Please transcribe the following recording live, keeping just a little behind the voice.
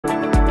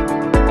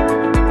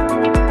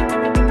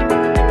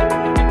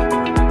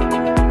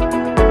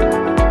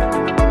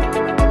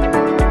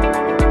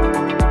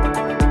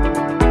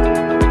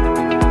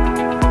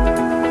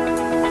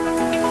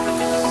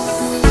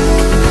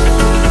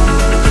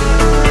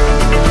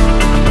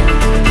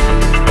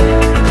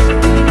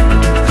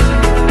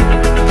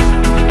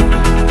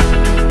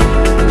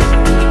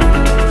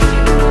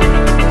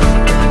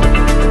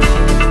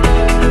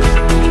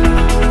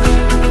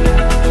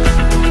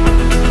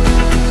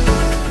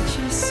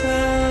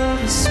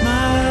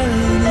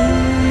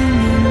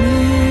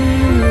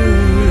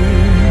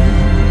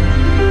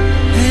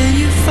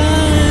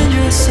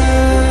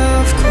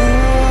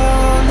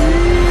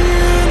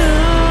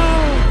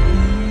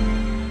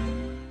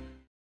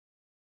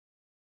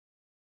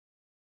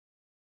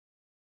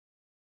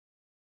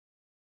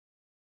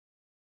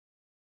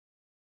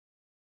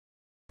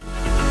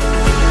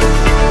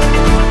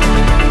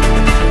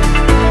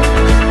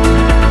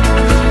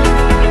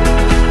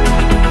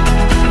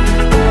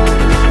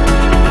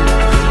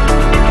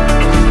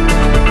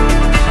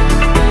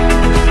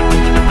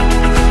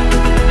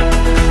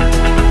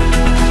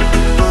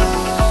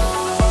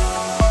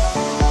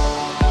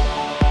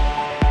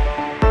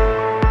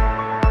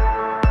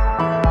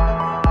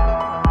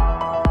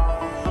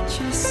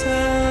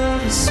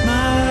yourself a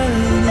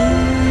smile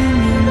in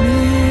your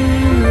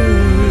mirror,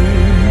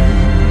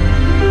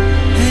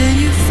 and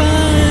you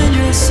find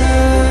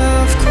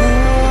yourself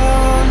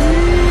calling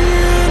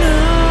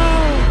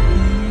out.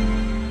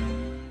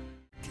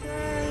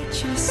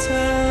 Get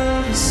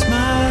yourself a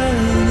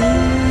smile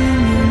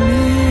in your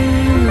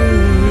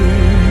mirror,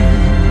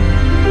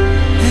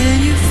 and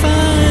you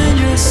find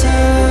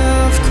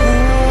yourself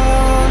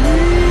calling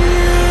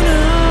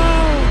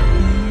out.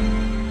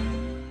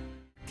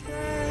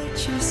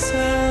 Get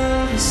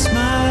yourself a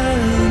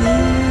smile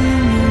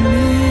in your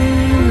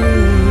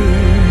mirror,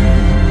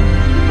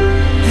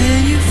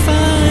 and you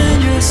find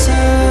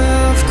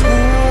yourself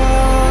calling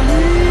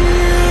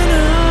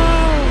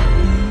out.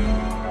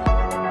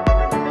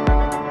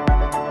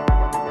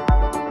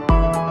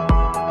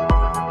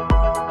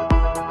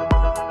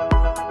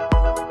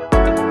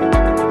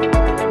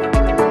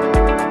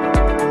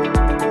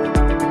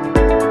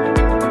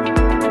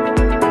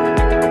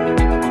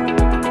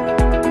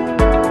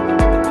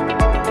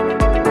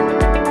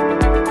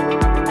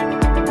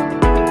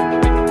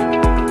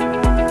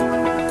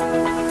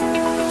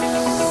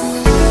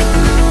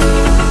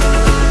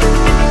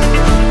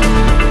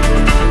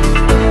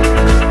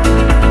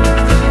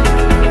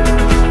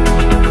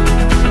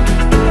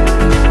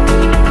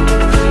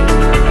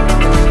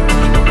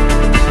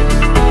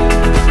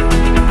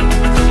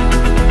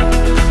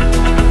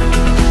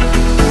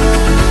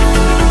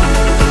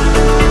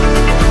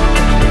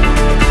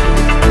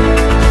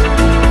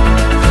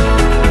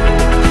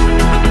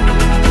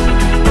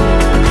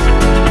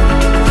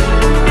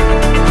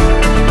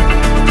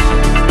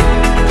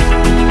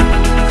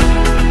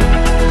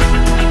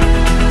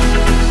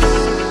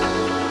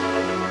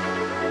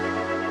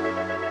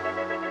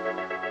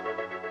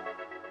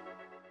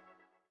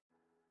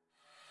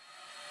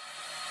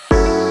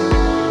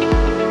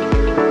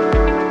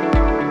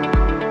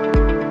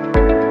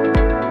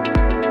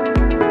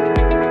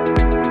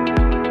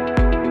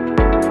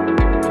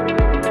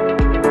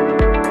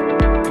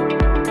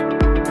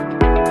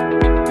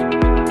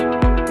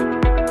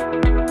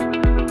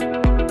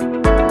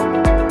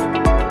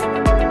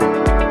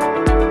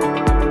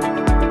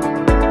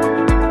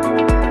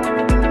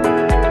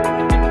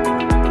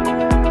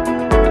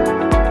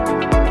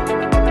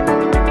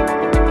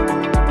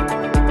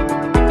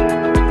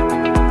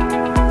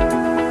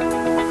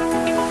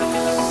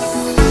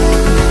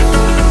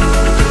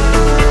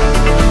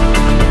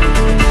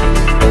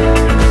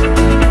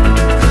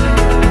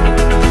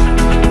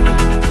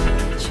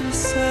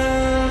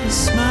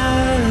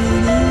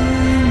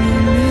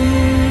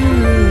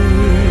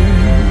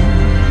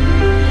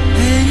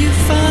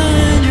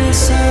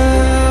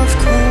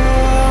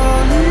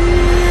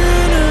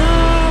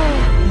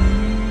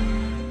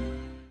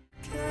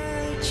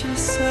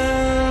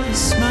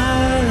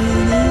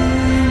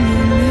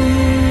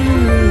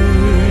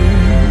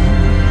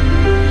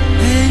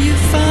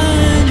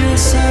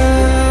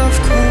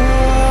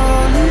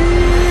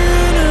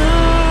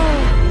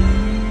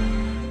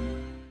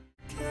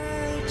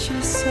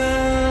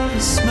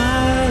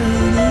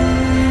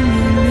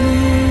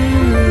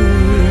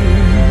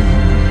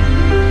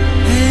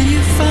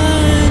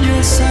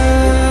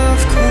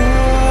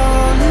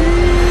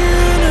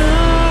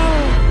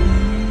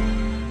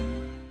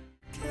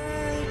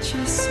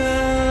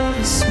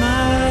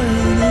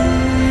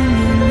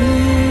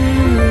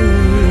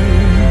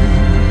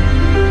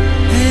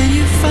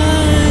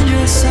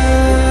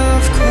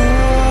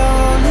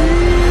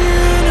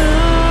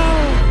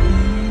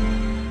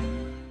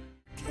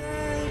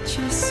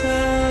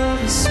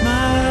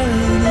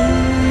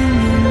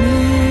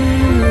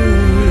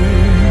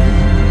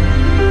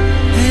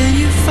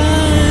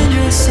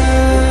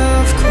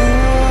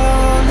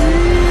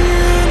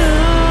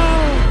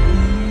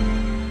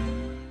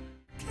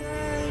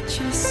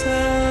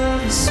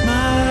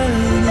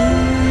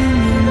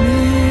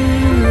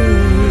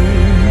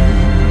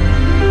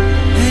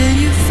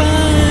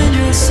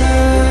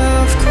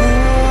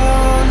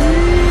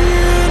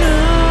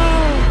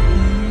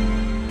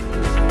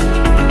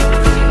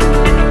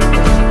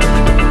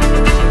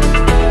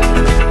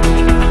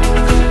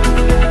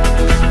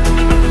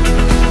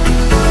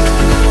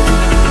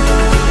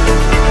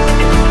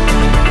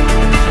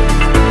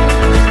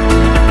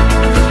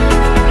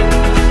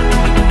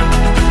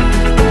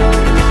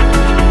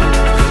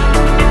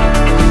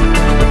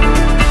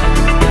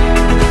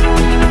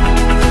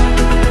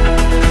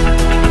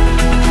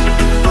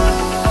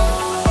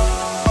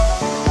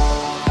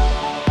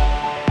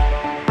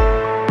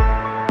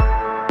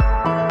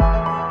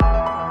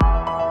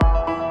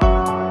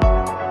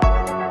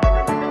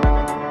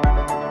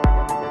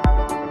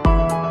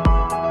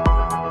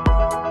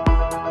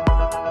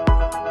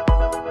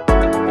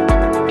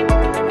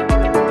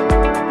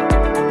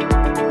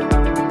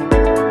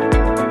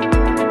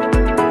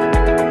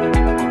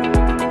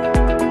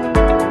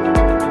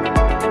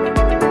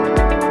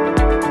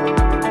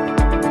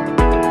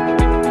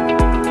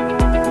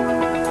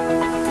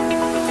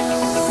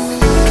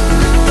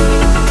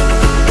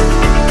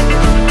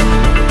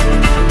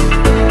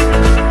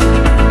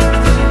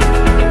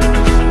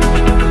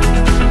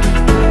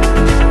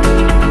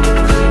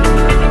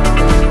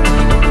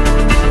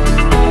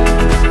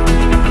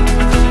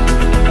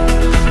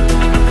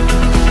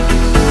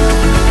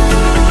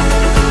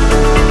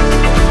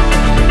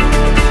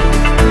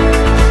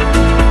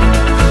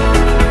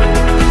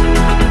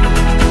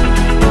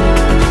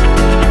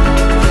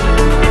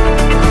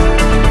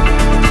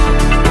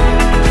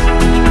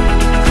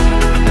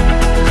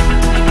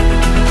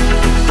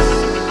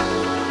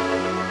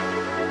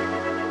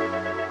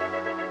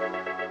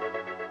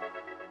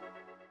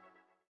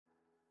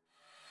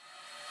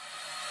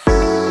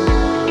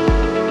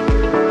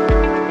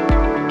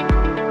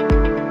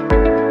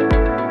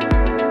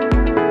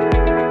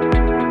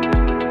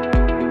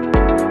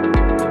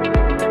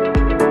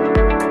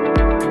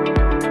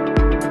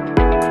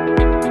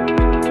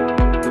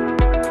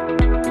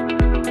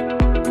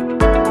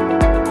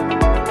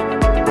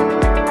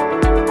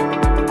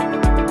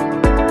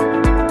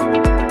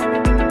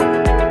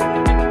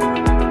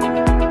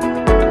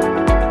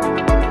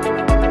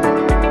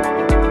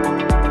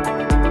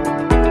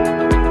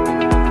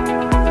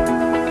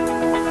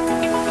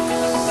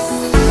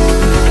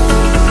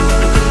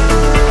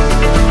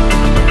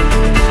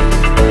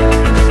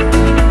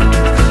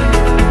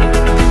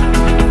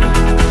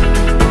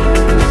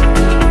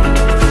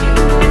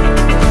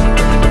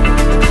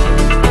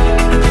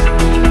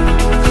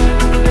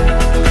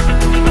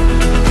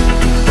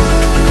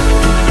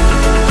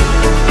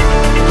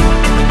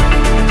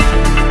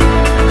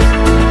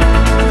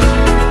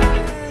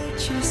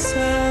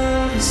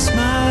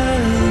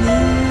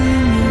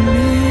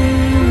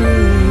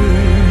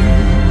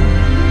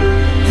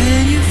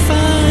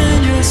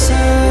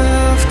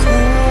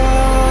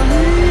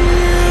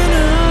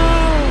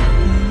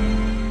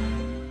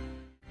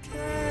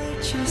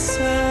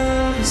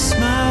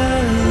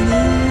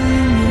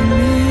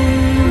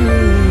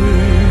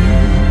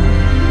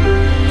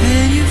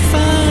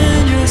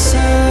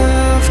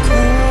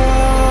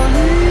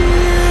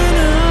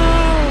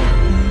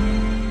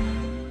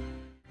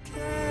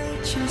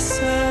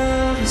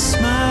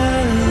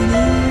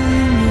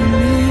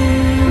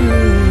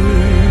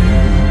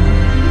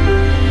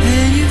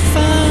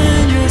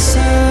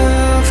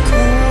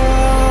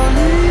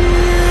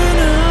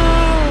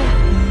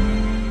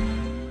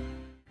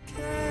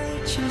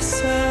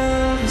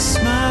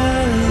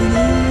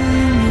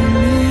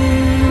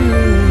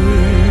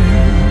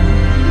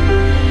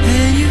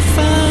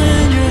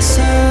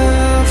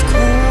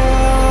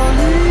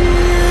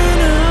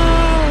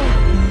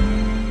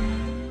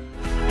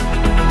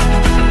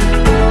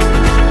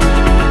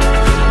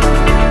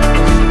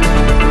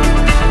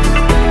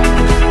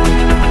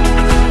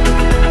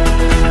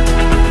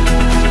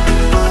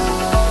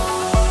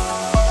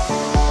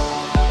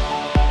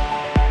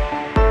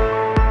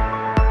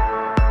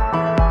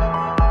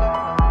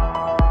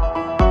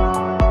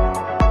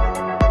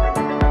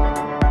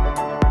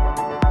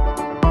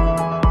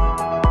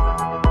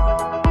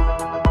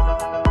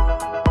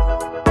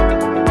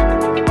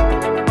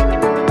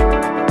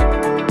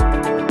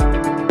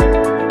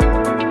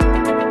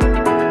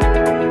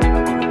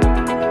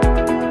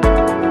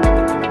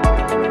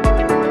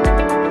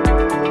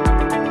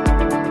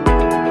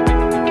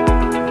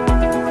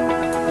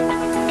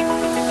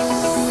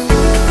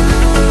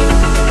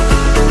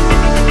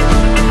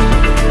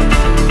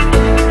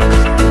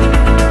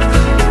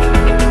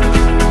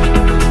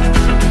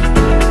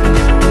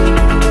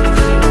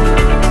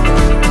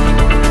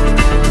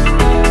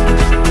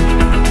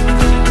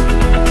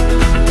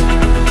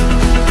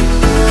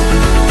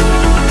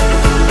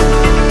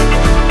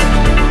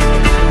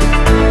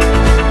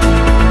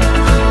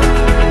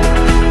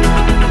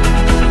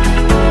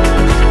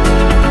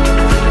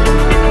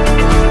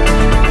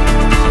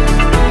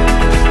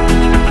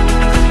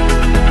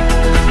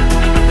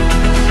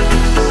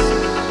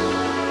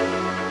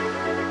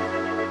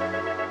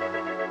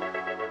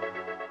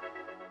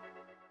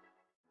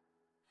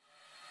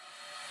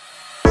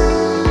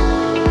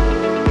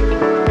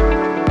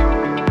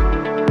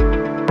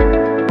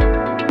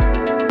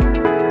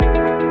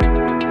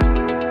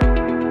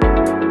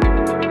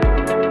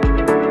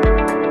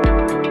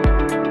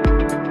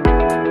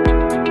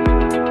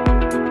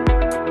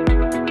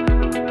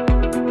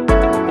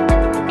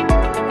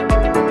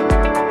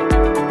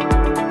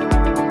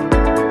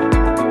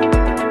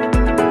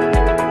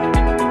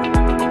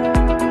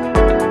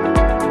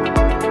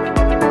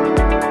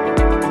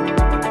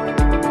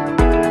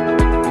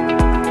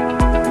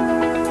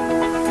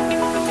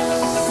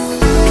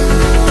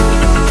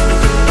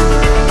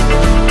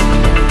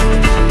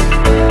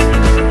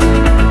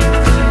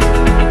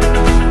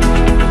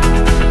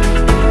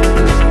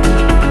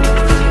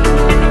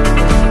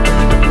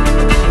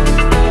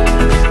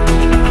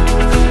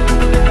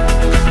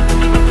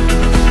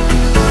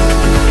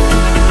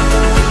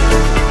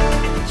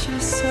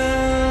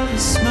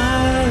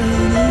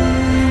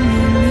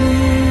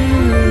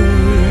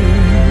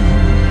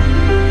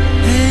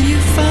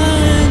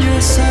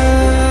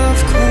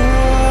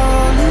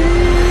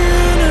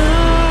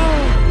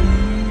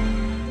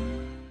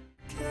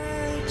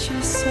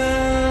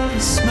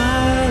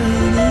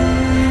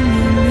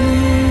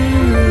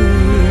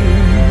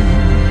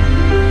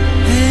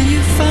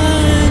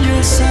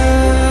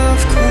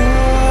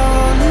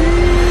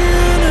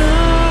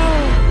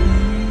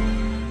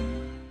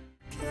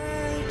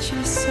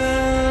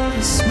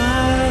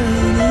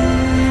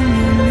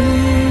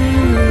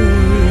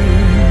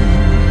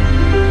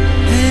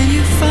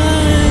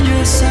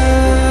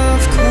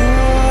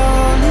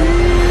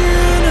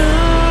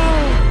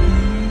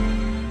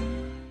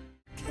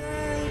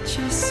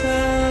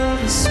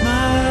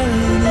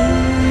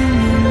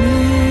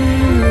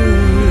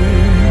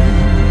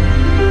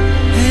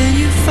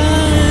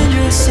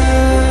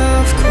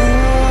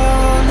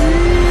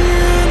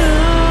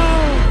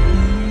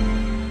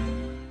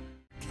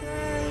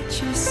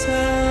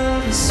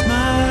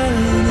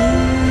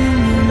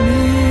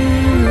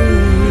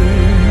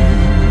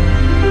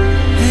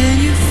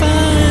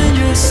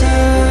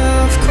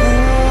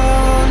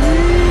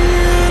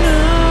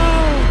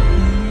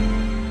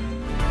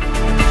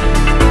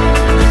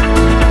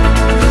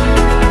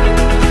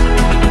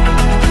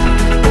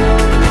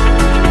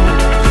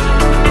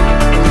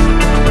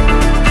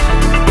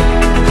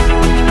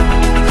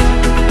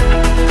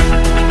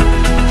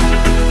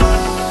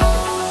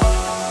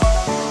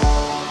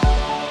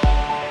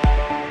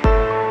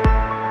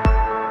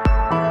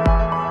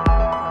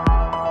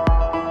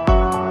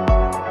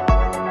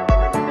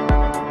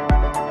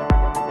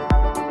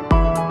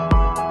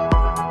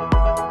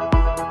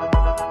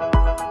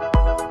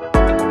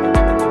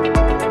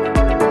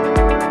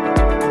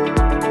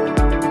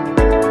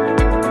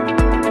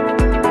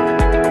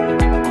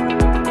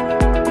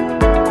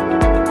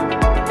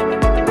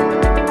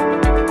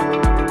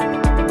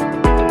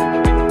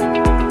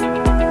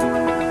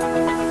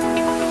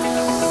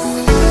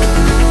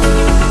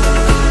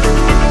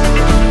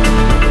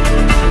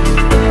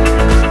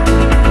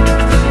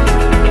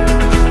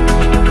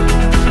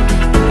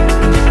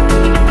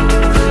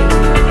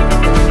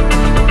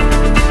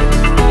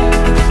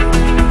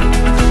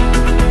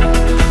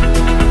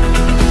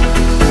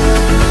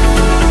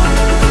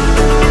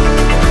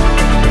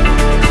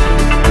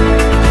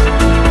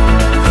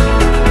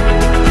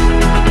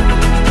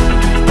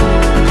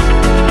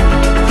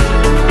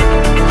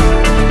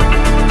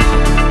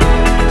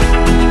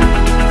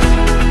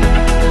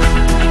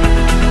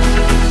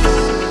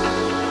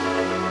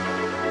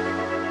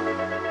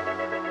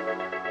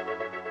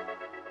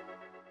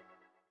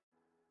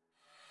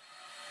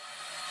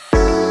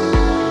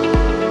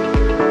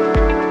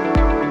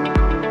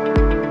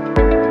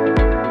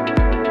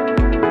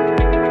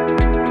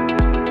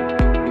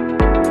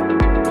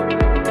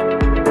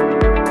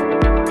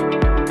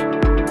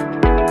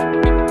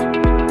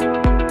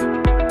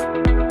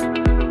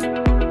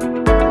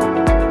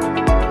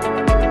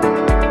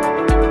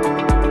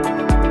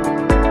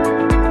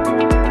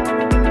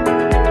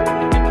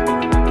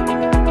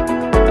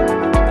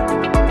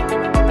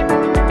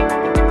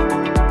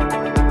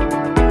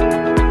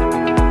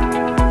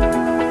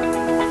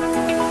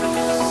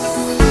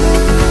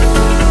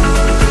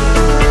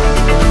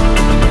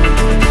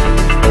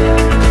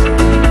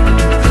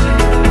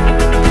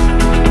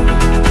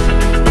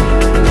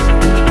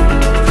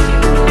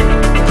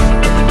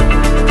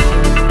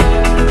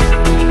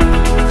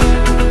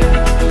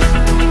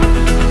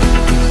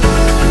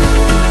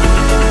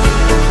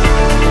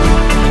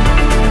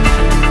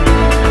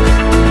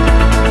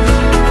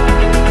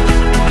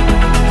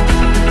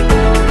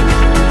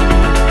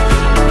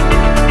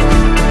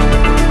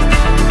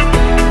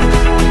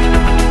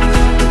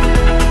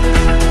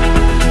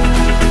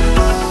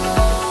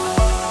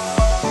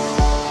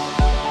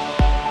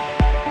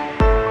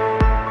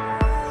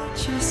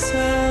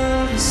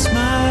 yourself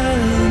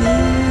smiling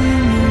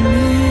in your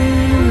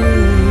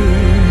mirror,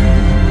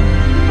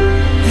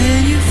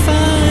 and you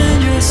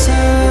find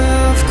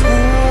yourself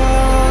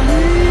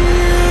calling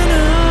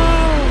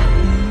out.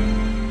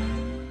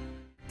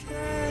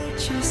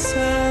 Catch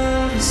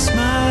yourself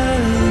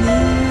smiling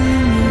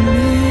in your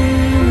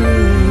mirror,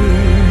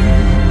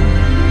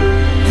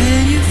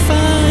 and you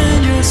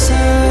find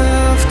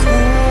yourself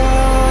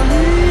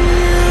calling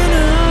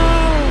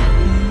out.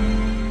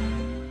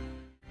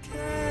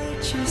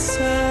 Catch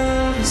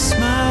yourself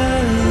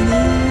smiling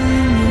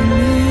in your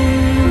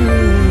mirror,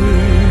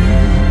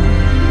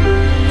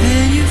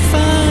 and you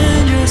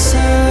find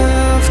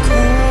yourself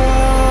calling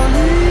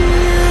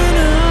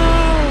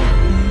out.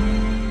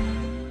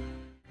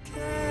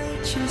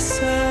 Catch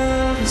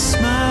yourself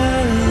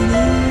smiling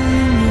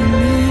in your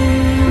mirror,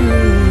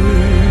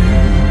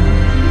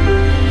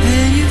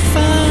 and you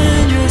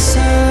find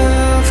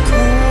yourself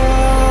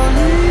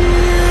calling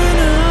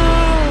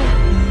out.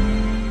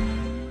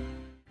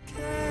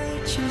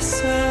 Catch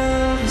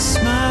yourself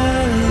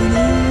smiling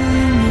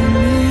in your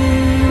mirror,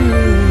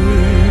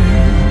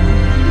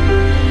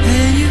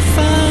 and you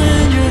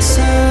find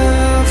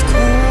yourself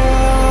calling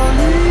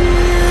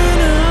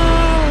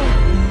out.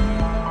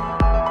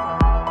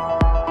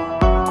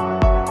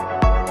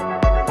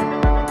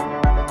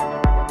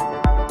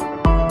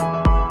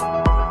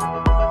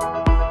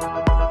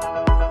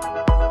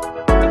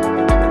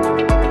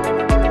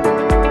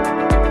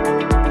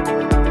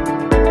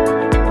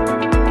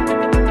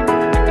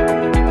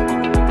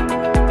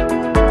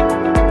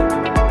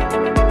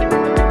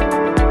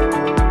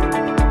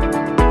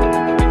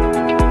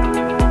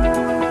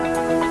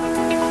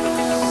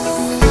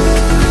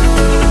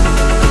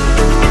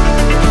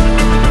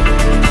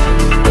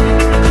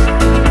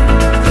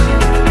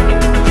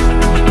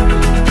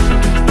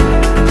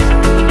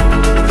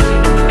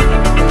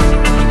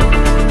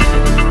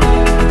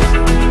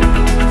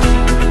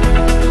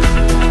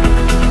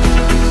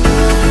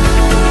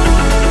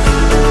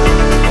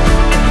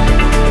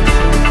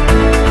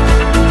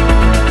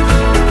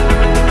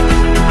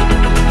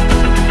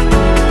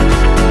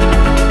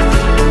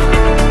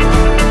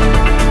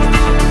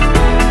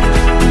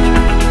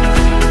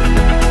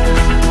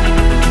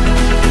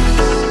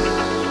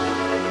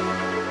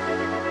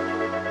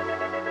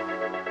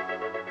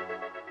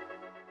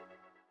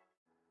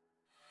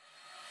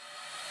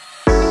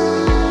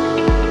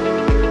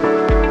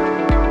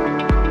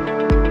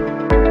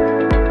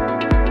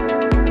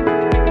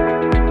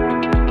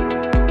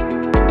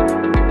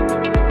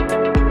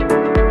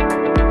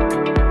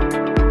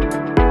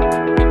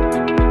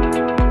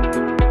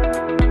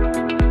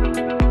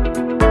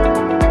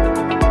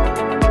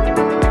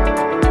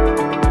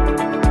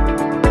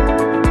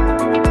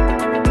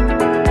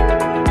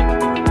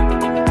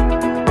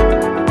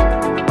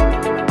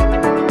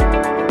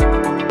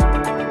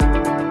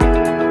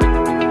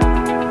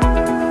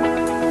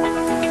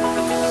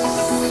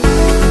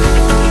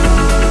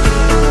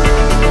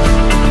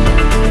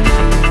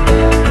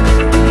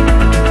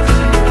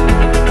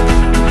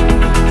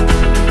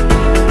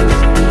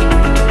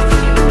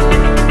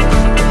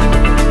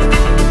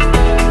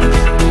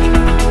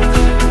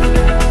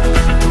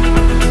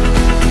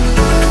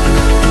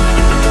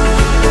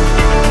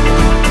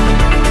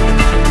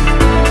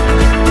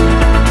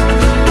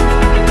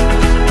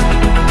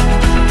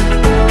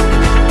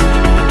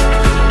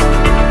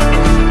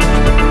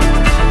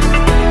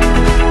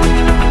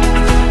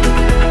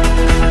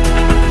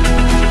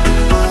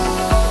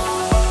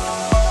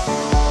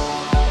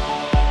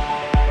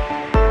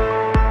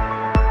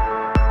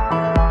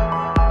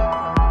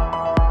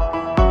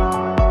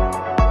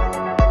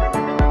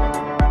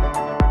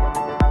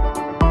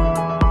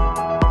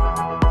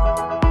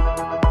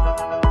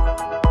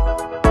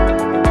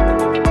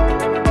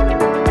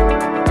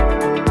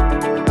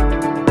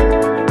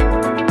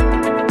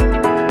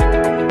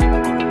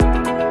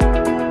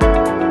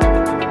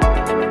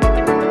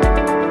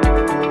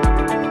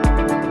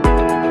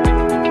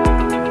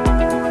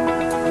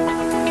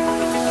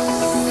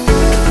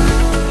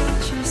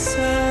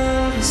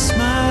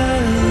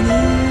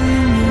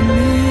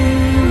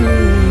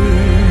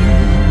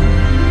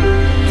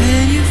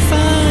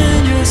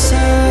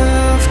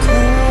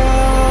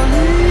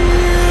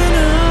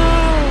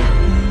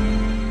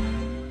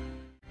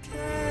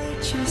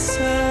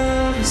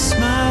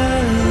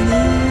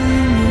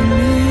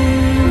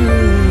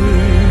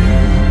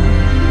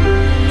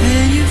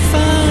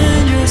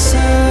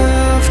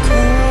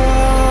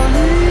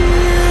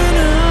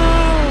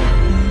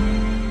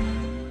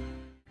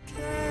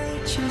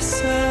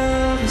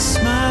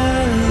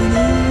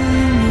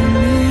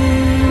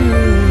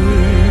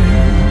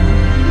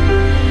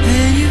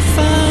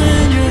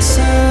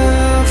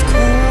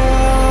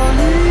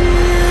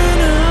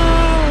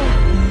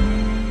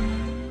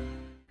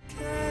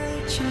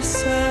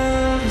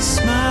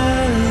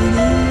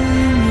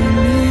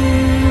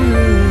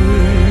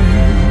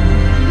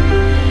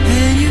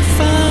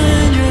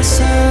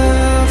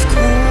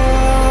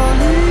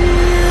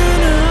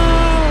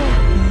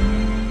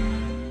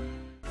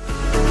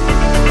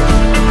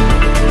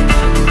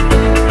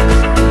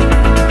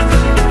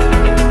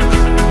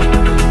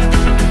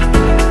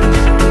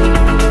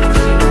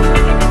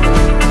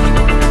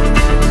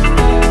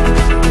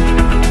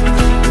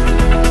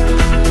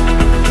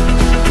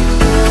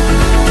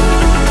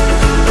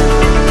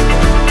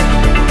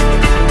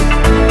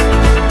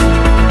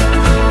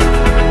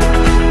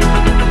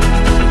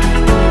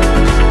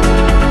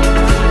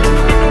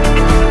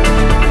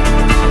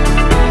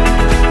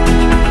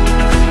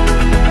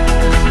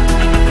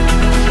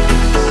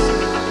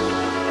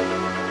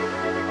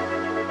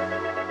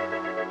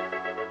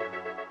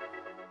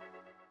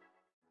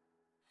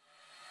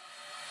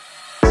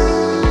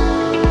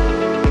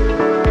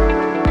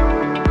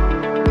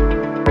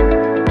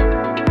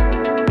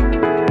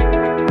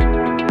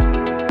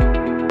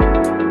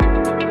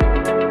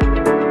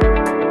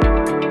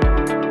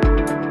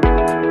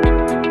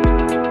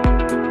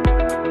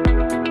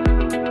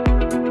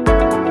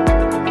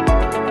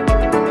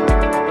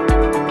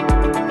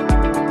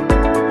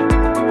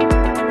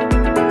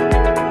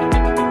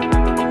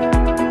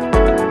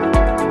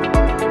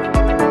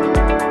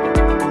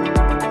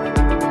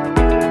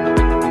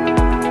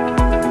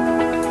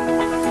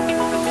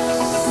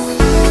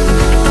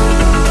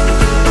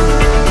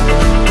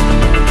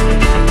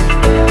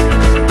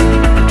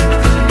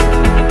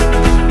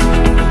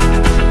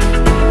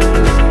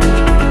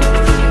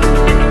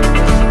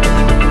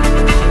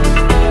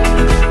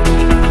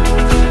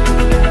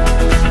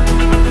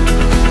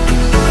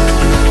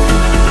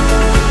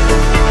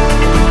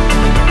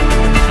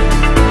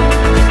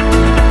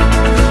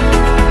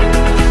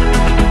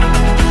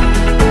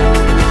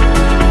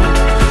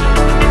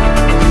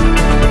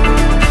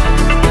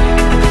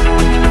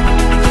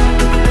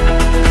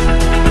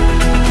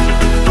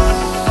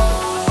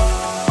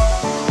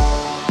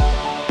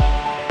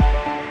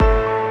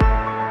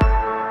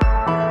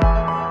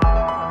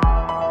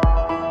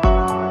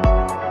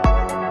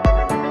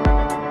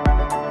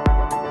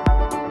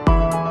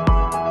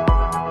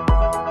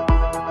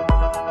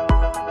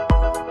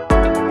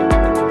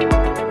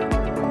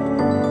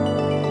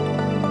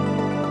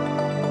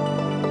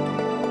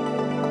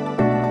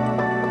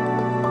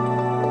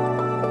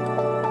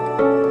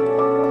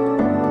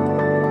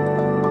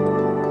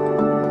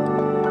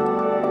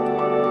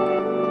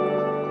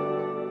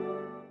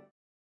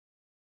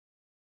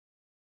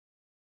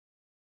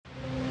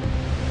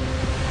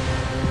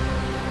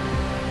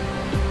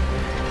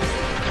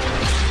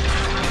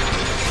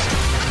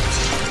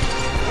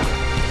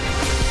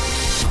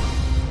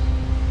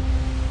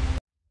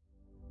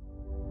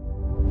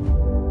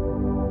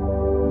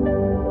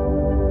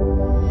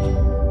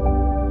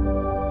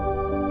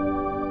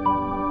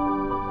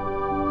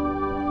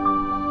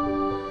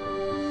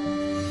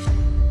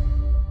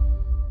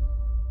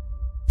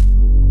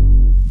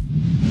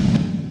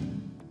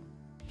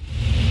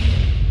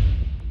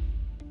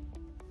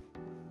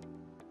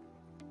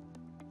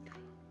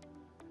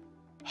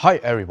 Hi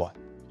everyone,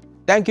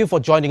 thank you for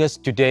joining us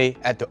today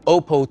at the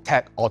OPPO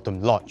Tech Autumn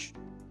launch.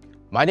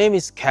 My name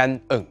is Ken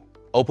Ng,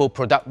 OPPO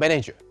Product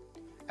Manager,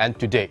 and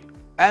today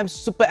I am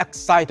super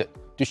excited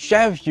to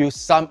share with you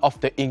some of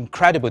the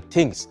incredible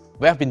things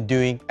we have been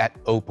doing at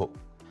OPPO.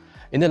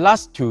 In the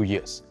last 2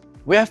 years,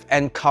 we have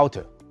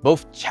encountered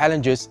both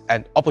challenges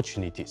and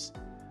opportunities,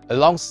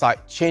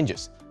 alongside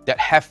changes that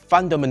have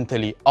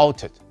fundamentally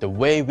altered the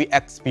way we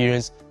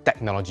experience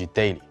technology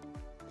daily.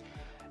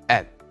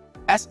 And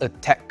as a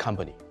tech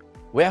company,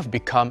 we have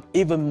become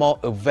even more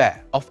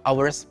aware of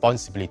our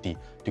responsibility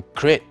to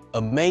create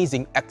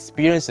amazing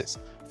experiences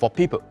for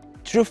people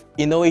through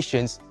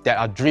innovations that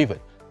are driven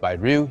by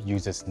real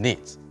users'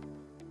 needs.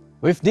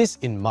 With this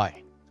in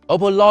mind,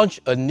 OPPO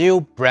launched a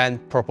new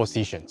brand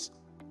proposition,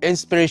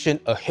 Inspiration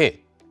Ahead,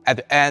 at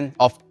the end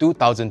of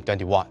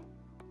 2021.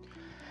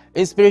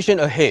 Inspiration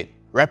Ahead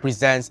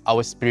represents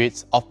our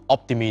spirits of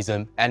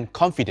optimism and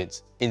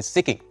confidence in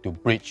seeking to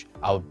bridge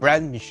our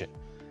brand mission,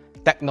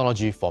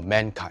 technology for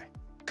mankind,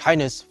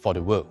 kindness for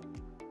the world.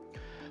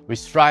 We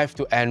strive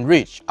to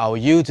enrich our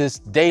users'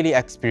 daily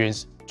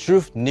experience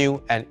through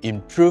new and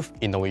improved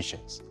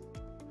innovations.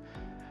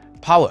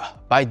 Powered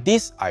by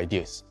these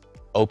ideas,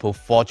 OPPO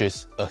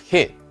forges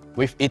ahead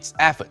with its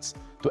efforts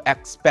to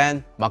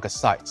expand market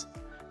size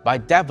by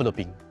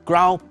developing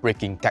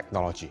groundbreaking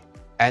technology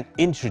and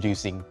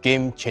introducing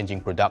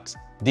game-changing products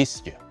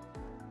this year.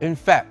 In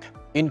fact,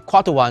 in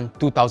Q1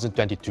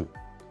 2022,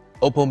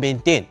 OPPO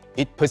maintained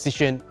its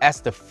position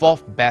as the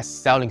 4th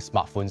best-selling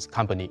smartphones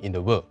company in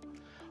the world,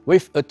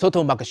 with a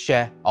total market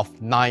share of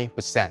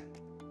 9%.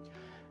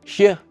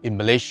 Here in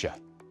Malaysia,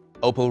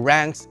 OPPO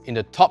ranks in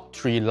the top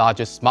 3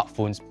 largest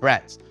smartphones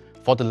brands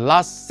for the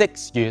last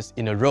 6 years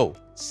in a row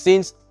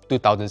since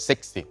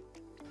 2016.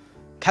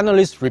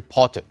 Canalys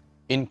reported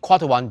in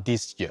Q1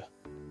 this year,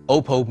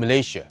 OPPO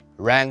Malaysia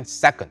ranked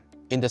 2nd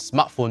in the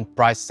smartphone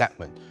price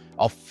segment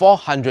of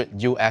 $400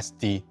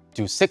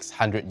 to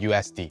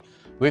 $600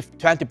 with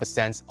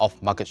 20%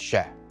 of market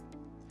share.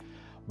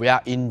 We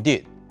are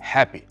indeed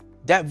happy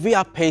that we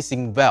are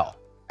pacing well,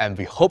 and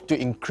we hope to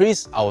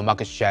increase our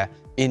market share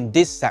in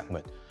this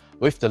segment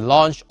with the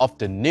launch of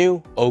the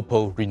new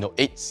OPPO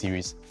Reno8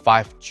 Series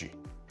 5G.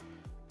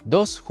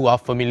 Those who are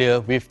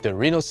familiar with the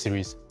Reno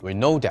series will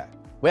know that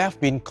we have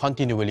been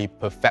continually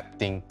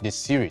perfecting this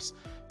series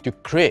to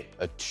create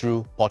a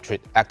true portrait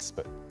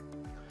expert.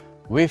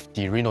 With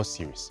the Reno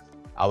series,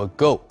 our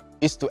goal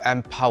is to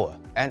empower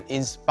and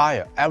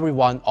inspire every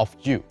one of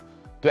you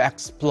to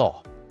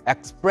explore,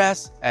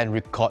 express, and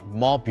record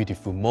more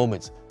beautiful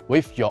moments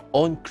with your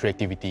own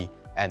creativity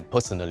and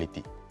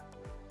personality.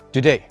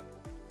 Today,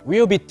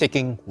 we'll be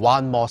taking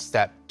one more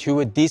step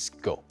toward this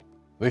goal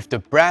with the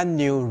brand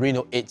new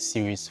Reno8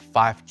 Series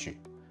 5G,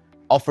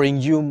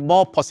 offering you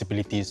more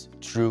possibilities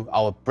through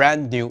our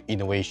brand new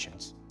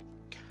innovations.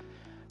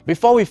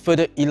 Before we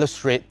further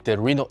illustrate the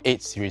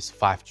Reno8 Series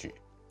 5G,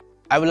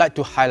 I would like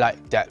to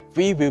highlight that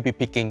we will be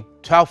picking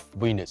 12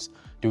 winners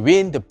to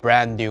win the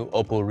brand new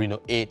OPPO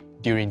Reno8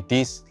 during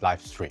this live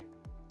stream.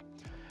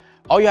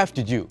 All you have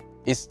to do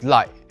is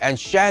like and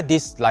share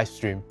this live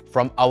stream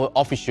from our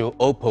official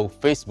OPPO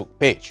Facebook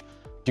page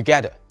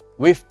together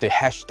with the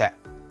hashtag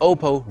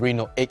OPPO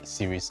Reno8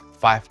 Series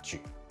 5G.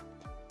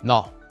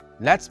 Now,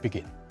 let's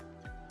begin.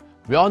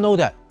 We all know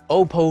that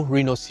OPPO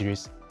Reno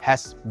series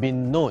has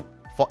been known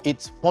for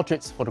its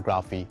portrait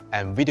photography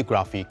and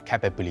videography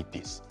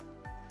capabilities.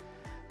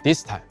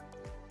 This time,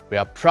 we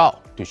are proud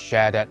to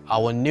share that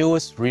our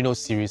newest Reno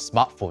series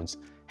smartphones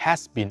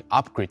has been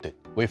upgraded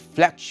with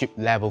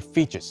flagship-level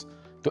features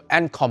to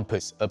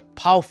encompass a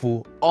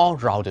powerful,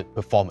 all-rounded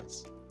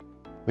performance.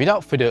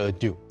 Without further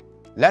ado,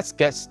 let's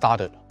get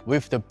started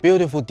with the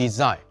beautiful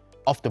design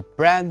of the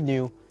brand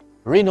new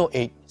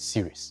Reno8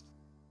 series.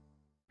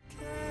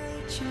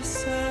 Catch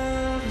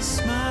yourself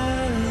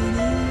smiling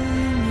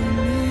in the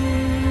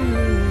mirror,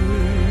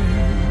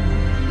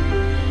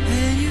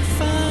 and you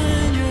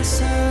find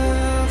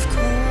yourself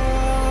calling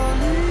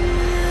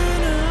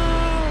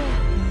out.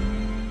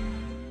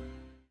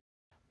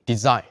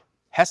 Design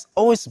has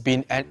always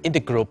been an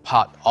integral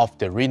part of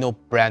the Reno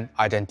brand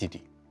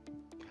identity.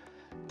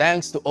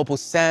 Thanks to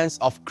OPPO's sense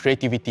of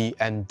creativity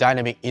and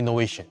dynamic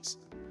innovations,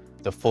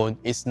 the phone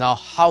is now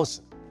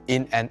housed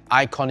in an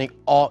iconic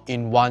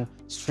all-in-one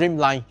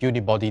streamlined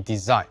unibody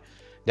design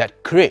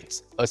that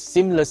creates a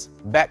seamless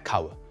back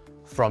cover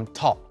from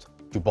top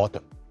to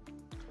bottom.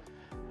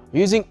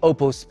 Using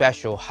OPPO's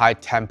special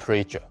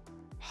high-temperature,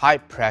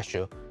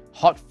 high-pressure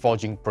hot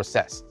forging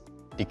process,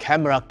 the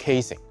camera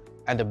casing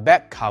and the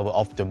back cover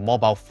of the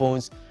mobile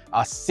phones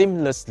are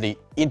seamlessly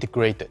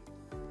integrated.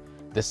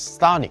 The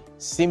stunning,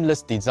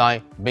 seamless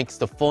design makes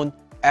the phone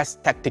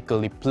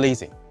aesthetically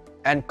pleasing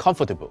and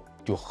comfortable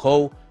to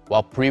hold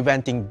while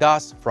preventing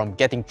dust from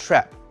getting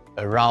trapped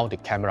around the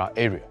camera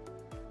area.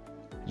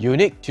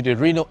 Unique to the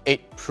Reno8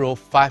 Pro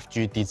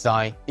 5G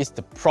design is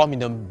the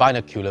prominent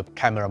binocular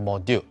camera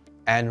module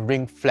and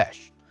ring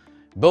flash,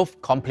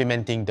 both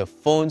complementing the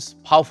phone's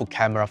powerful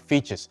camera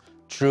features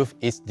through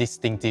its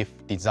distinctive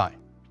design.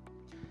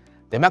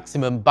 The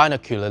maximum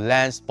binocular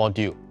lens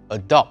module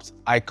adopts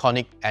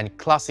iconic and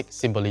classic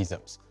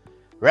symbolisms,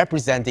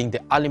 representing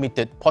the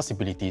unlimited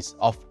possibilities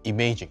of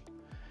imaging,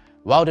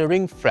 while the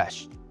ring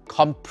flash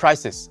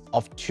comprises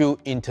of two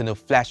internal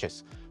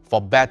flashes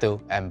for better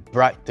and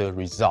brighter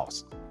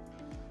results.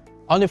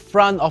 On the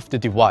front of the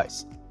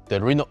device, the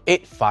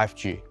Reno8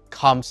 5G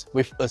comes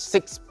with a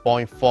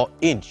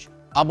 6.4-inch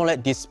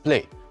AMOLED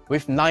display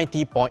with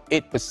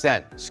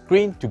 90.8%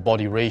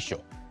 screen-to-body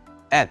ratio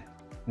and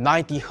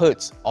 90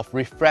 Hz of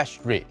refresh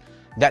rate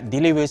that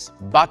delivers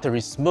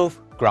buttery-smooth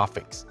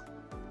graphics.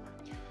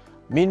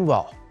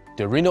 Meanwhile,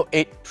 the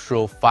Reno8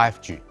 Pro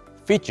 5G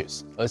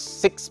features a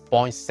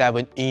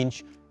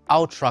 6.7-inch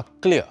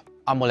ultra-clear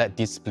AMOLED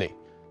display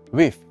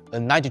with a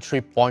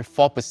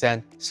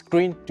 93.4%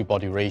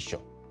 screen-to-body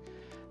ratio,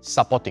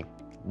 supporting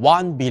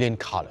 1 billion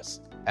colors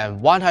and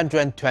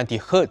 120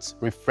 Hz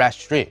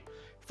refresh rate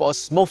for a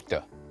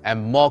smoother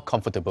and more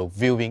comfortable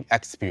viewing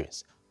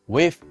experience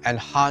with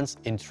enhanced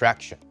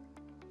interaction.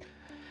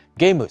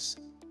 Gamers,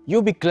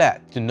 you'll be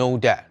glad to know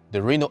that the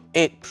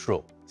Reno8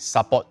 Pro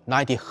supports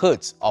 90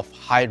 Hz of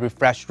high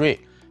refresh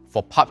rate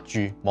for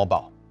PUBG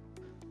Mobile.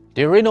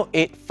 The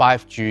Reno8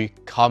 5G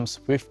comes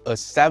with a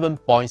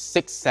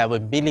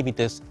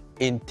 7.67mm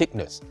in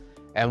thickness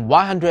and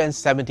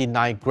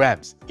 179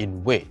 grams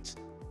in weight,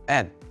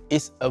 and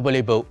is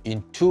available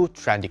in two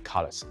trendy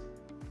colors,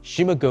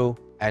 Shimmer Gold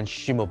and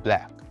Shimmer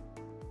Black.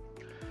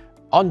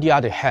 On the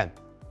other hand,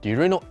 the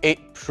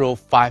Reno8 Pro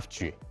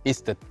 5G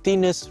is the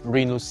thinnest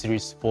Reno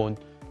series phone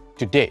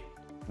to date,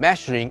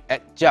 measuring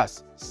at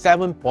just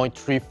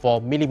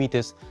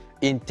 7.34mm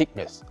in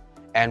thickness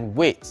and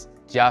weighs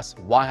just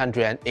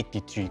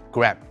 183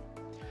 grams,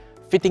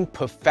 fitting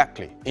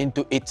perfectly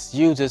into its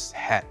user's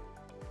hand.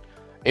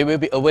 It will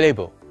be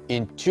available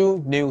in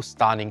two new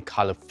stunning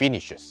color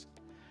finishes,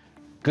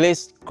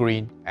 glazed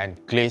green and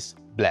glazed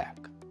black.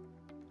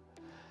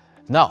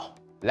 Now,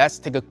 let's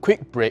take a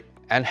quick break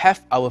and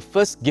have our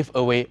first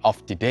giveaway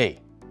of the day.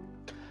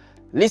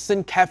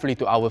 Listen carefully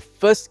to our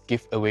first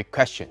giveaway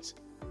questions.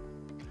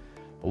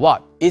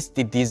 What is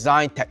the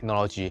design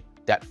technology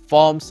that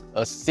forms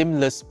a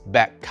seamless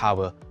back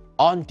cover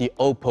on the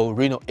OPPO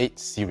Reno8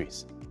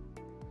 series?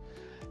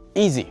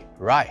 Easy,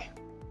 right?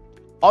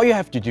 All you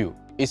have to do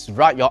is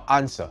write your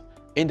answer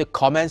in the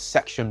comment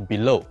section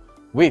below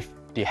with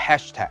the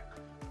hashtag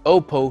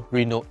OPPO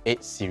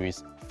Reno8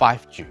 Series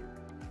 5G.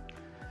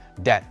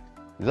 Then,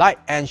 like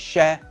and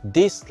share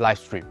this live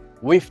stream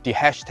with the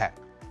hashtag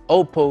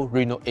OPPO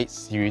Reno8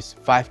 Series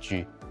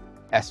 5G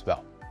as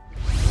well.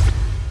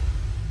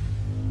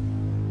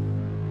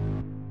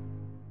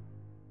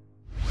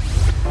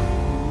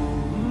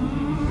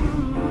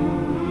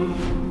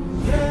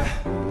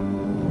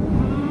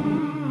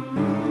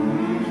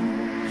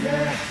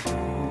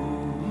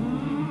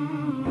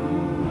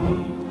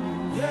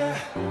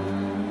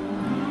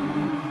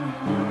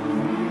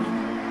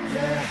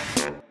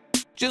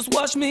 Just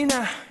watch me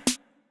now,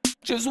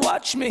 just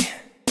watch me,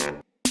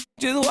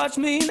 just watch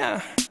me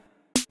now,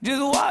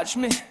 just watch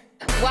me.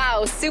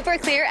 Wow, super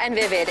clear and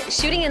vivid.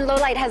 Shooting in low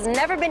light has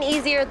never been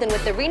easier than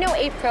with the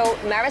Reno8 Pro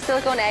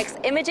Marasilicon X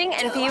imaging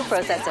NPU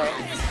processor.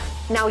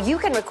 Now you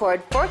can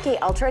record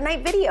 4K Ultra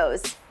night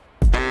videos.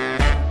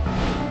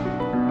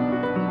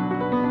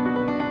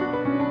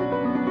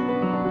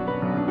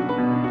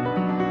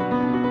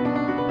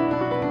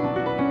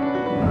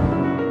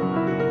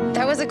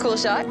 That was a cool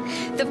shot.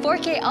 The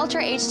 4K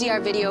Ultra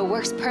HDR video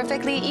works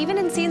perfectly even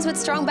in scenes with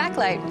strong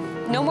backlight.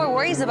 No more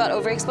worries about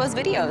overexposed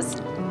videos.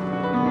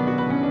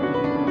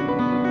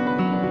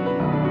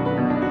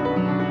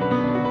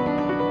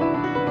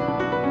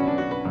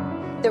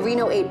 The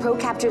Reno8 Pro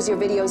captures your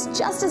videos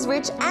just as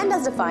rich and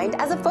as defined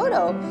as a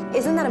photo.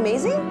 Isn't that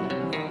amazing?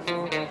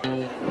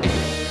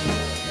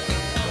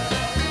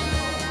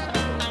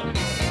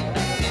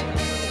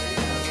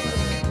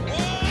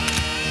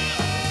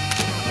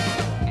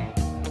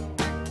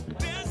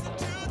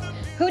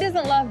 Who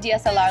doesn't love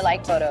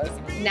DSLR-like photos?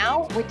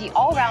 Now, with the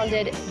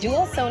all-rounded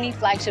dual Sony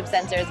flagship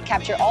sensors,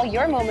 capture all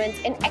your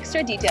moments in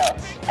extra detail,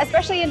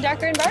 especially in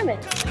darker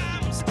environments.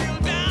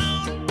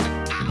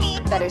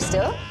 Better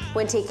still,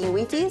 when taking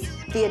Wi-Fi's,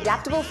 the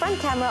adaptable front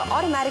camera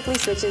automatically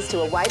switches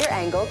to a wider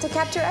angle to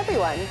capture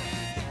everyone.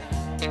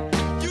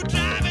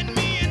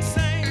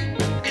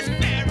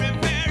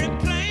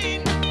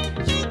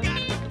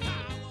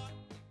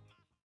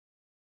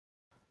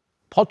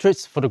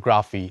 Portraits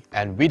photography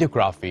and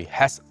videography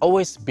has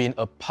always been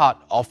a part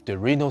of the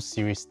Reno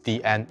series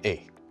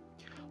DNA.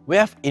 We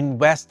have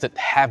invested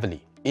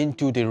heavily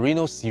into the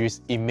Reno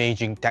series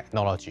imaging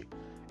technology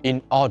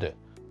in order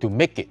to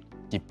make it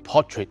the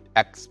portrait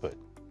expert,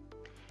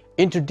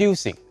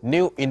 introducing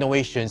new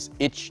innovations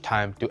each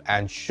time to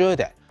ensure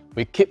that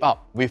we keep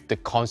up with the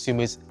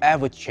consumer's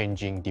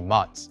ever-changing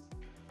demands.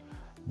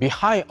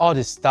 Behind all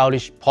the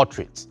stylish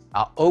portraits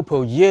are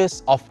OPPO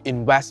years of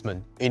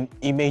investment in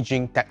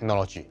imaging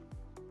technology,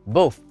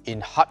 both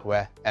in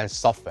hardware and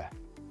software.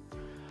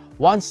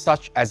 One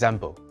such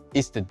example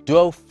is the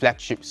dual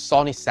flagship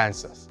Sony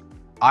sensors,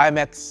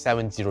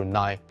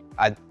 IMX709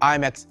 and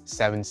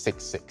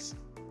IMX766.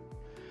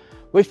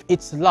 With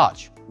its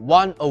large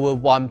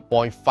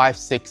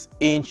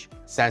 1/1.56-inch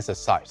sensor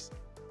size,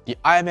 the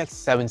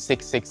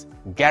IMX766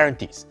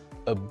 guarantees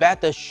a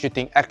better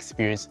shooting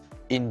experience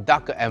in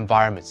darker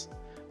environments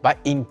by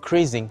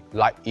increasing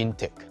light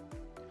intake.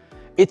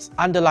 Its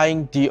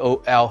underlying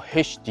DOL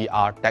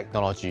HDR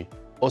technology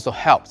also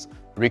helps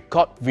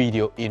record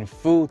video in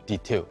full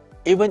detail,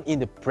 even in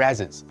the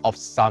presence of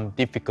some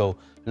difficult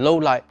low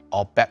light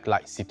or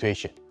backlight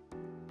situation.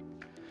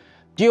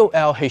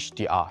 DOL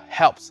HDR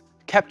helps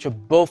capture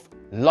both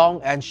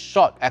long and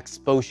short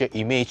exposure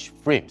image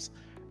frames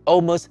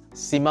almost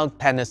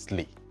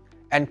simultaneously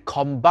and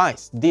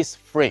combines these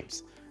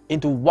frames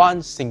into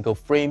one single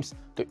frame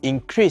to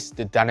increase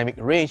the dynamic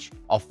range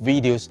of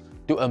videos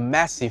to a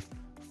massive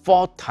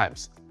 4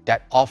 times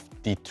that of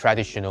the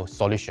traditional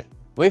solution.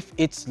 With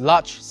its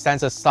large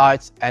sensor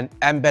size and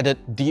embedded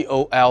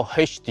DOL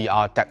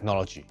HDR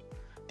technology,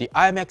 the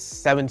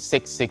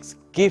IMX766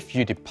 gives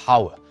you the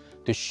power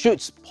to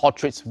shoot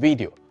portrait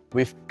video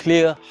with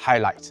clear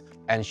highlights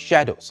and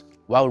shadows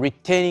while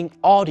retaining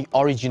all the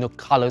original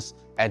colors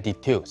and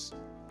details.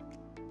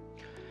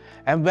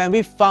 And when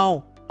we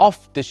found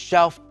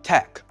off-the-shelf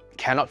tech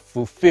cannot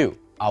fulfill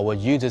our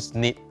users'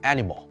 need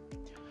anymore,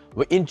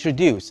 we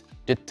introduced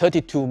the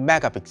 32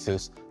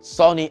 megapixels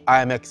Sony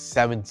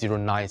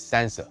IMX709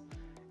 sensor,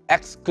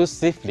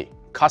 exclusively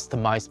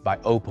customized by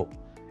OPPO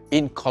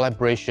in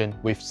collaboration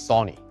with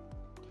Sony.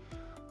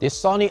 The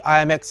Sony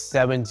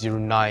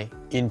IMX709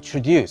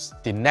 introduced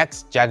the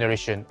next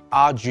generation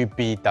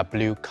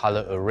RGBW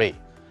color array,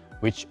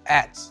 which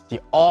adds the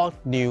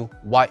all-new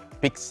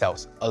white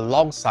pixels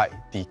alongside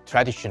the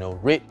traditional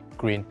red,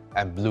 green,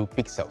 and blue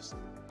pixels.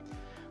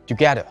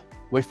 Together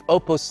with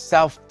OPPO's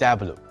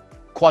self-developed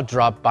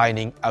quadra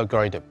binding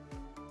algorithm,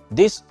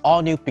 this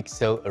all-new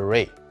pixel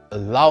array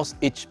allows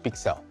each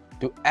pixel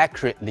to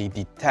accurately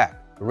detect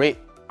red,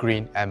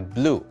 green, and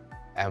blue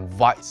and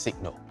white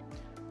signal,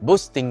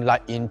 boosting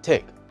light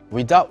intake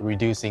without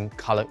reducing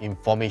color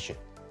information.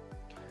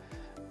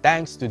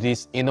 Thanks to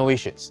these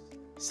innovations,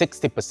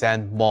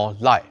 60% more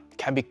light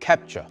can be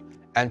captured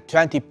and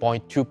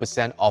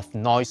 20.2% of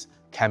noise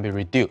can be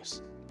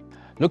reduced.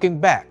 Looking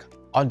back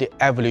on the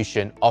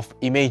evolution of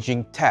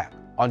imaging tech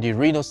on the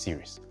Reno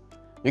series,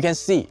 you can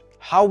see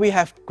how we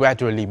have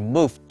gradually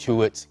moved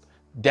towards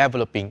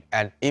developing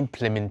and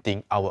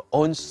implementing our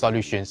own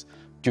solutions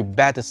to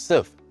better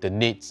serve the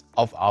needs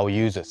of our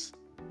users.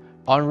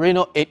 On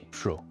Reno 8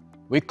 Pro,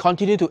 we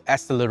continue to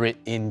accelerate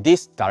in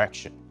this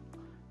direction.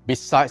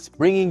 Besides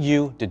bringing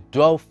you the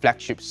dual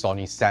flagship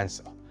Sony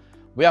sensor,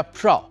 we are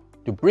proud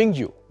to bring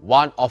you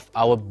one of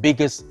our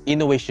biggest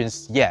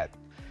innovations yet,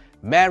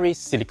 Marry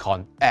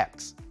Silicon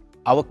X,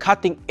 our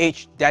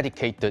cutting-edge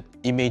dedicated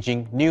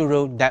imaging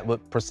neural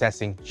network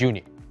processing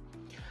unit.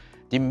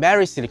 The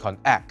Marry Silicon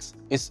X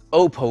is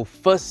OPPO's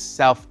first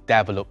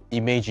self-developed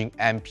imaging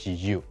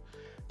NPU,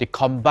 the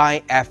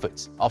combined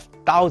efforts of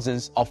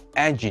thousands of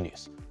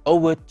engineers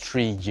over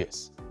 3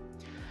 years.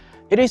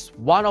 It is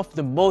one of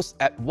the most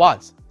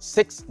advanced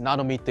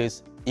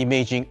 6nm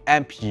imaging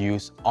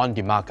NPUs on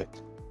the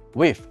market,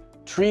 with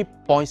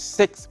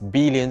 3.6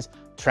 billion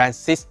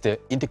transistors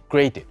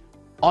integrated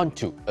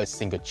onto a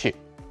single chip.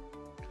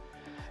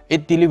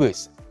 It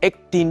delivers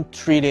 18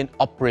 trillion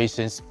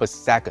operations per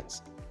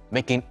second,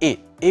 making it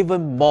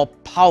even more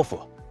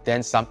powerful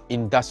than some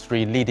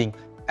industry-leading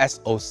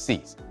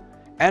SoCs,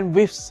 and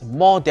with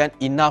more than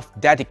enough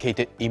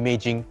dedicated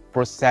imaging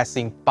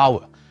processing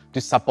power to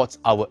support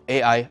our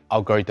AI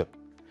algorithm.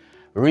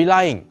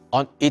 Relying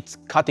on its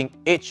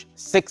cutting-edge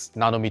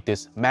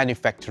 6nm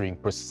manufacturing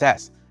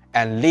process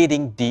and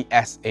leading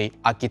DSA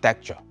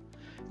architecture,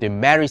 the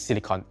Marry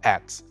Silicon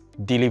X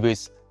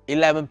delivers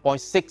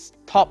 11.6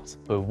 TOPS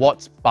per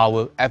watt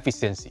power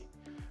efficiency,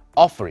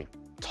 offering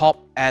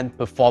top-end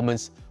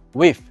performance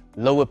with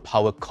lower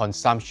power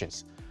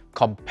consumptions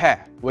compared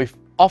with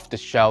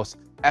off-the-shelf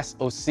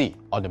SoC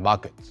on the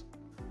market.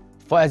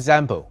 For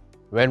example,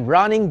 when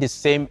running the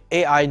same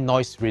AI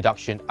noise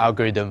reduction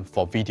algorithm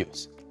for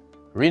videos,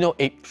 Reno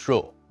 8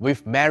 Pro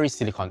with Marry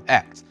Silicon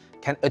X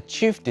can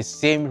achieve the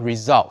same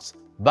results,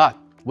 but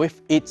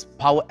with its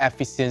power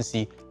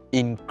efficiency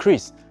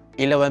increased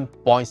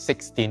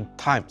 11.16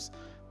 times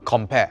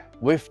compared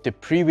with the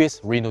previous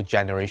Reno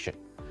generation,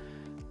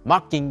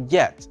 marking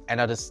yet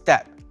another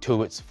step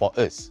towards for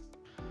us.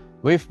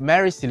 With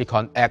Marry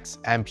Silicon X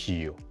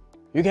NPU,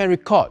 you can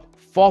record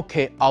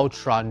 4K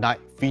ultra night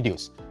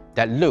videos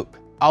that look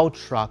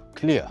ultra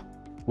clear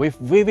with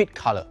vivid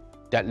color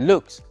that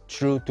looks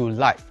true to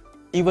life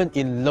even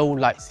in low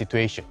light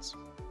situations.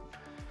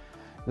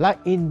 Like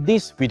in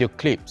these video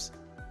clips,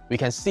 we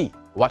can see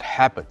what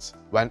happens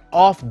when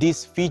all of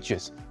these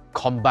features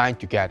combine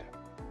together.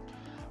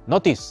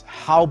 Notice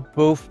how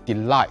both the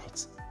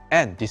lights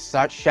and the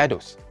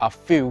shadows are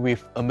filled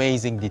with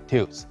amazing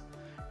details,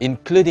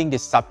 including the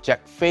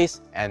subject face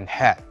and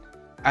head,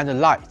 and the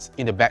lights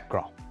in the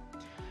background.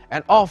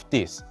 And all of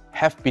this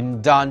have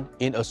been done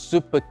in a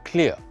super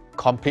clear,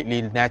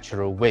 completely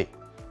natural way,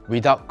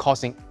 without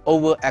causing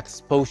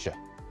overexposure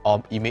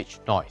or image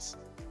noise.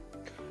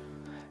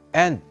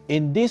 And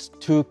in these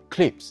two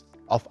clips,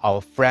 of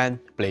our friend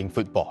playing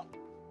football.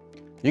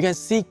 You can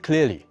see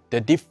clearly the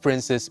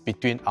differences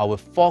between our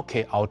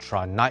 4K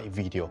Ultra night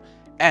video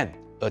and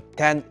a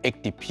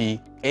 1080p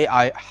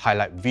AI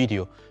highlight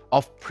video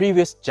of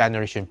previous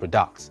generation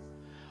products,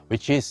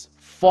 which is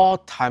 4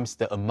 times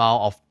the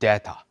amount of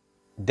data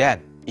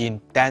than in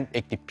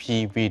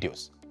 1080p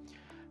videos.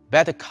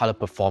 Better color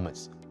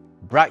performance,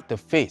 brighter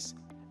face,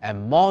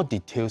 and more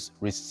details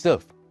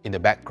reserved in the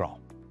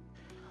background.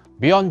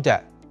 Beyond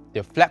that,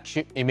 the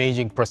flagship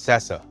imaging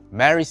processor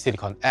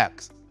Silicon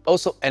X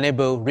also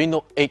enables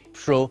Reno8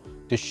 Pro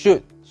to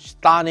shoot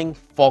stunning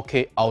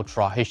 4K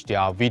Ultra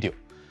HDR video,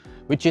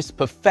 which is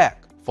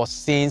perfect for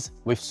scenes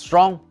with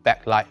strong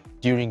backlight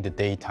during the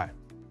daytime.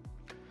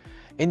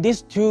 In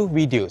these two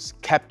videos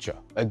captured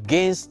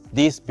against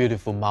this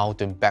beautiful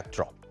mountain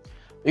backdrop,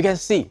 you can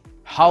see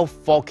how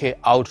 4K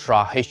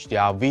Ultra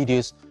HDR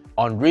videos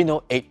on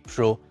Reno8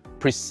 Pro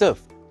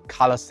preserve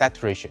color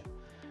saturation,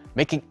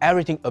 making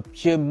everything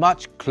appear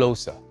much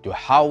closer to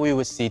how we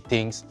would see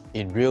things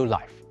in real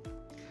life.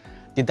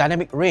 The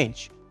dynamic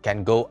range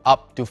can go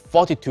up to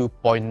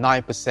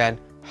 42.9%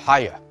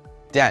 higher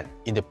than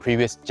in the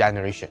previous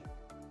generation.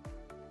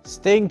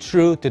 Staying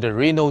true to the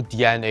Reno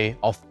DNA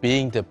of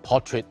being the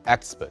portrait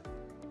expert,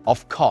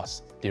 of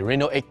course, the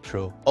Reno8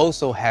 Pro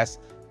also has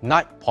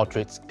night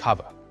portraits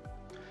cover.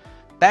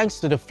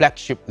 Thanks to the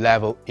flagship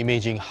level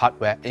imaging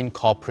hardware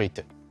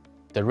incorporated,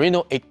 the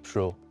Reno8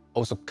 Pro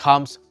also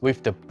comes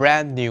with the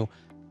brand new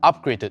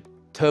upgraded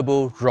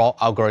Turbo RAW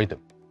algorithm.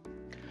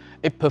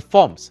 It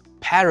performs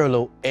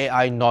parallel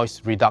AI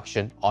noise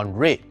reduction on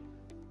red,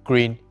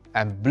 green,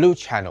 and blue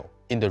channel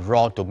in the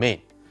RAW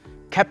domain,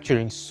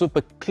 capturing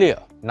super clear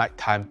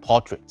nighttime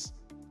portraits.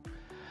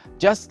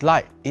 Just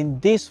like in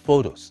these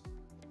photos,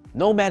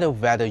 no matter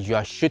whether you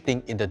are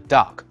shooting in the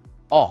dark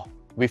or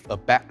with a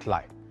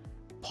backlight,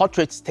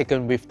 portraits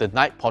taken with the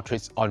night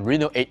portraits on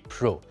Reno8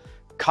 Pro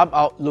come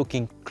out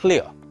looking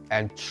clear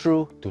and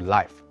true to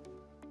life.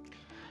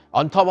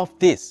 On top of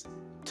this,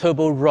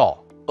 Turbo RAW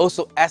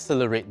also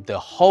accelerates the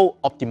whole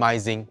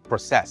optimizing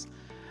process,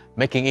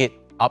 making it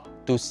up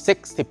to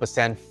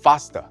 60%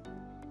 faster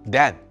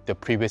than the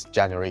previous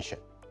generation.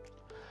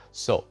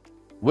 So,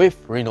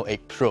 with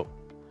Reno8 Pro,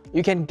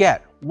 you can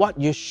get what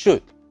you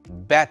shoot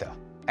better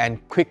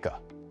and quicker.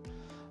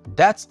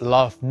 That's a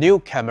lot of new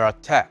camera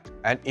tech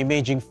and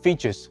imaging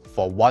features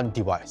for one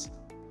device.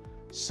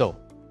 So,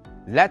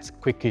 let's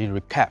quickly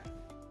recap.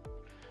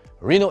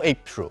 Reno8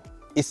 Pro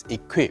is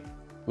equipped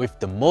with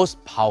the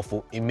most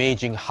powerful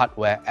imaging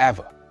hardware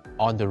ever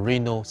on the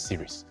Reno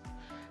series,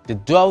 the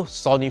dual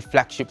Sony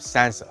flagship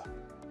sensor,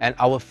 and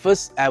our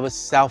first ever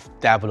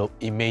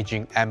self-developed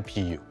imaging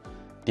MPU,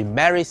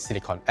 the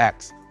Silicon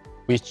X,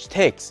 which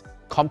takes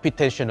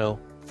computational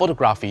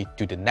photography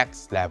to the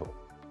next level.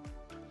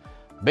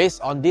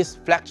 Based on this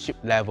flagship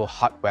level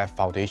hardware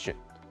foundation,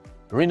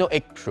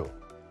 Reno8 Pro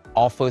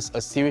offers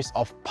a series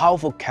of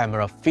powerful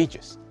camera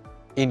features,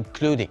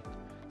 including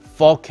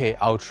 4K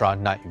Ultra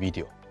night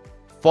video,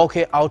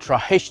 4K Ultra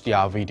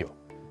HDR video,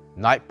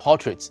 night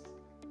portraits,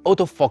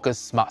 autofocus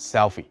smart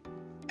selfie,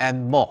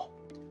 and more,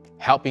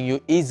 helping you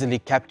easily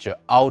capture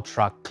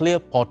ultra clear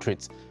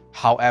portraits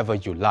however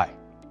you like.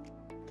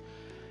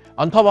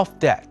 On top of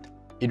that,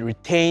 it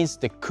retains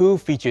the cool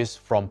features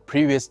from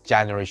previous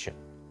generation,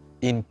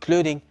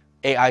 including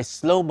AI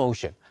slow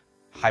motion,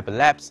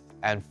 hyperlapse,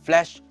 and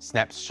flash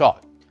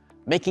snapshot,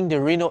 making the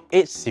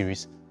Reno8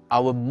 series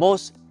our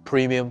most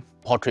premium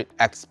portrait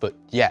expert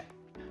yet.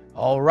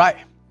 Alright,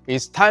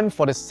 it's time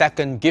for the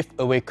second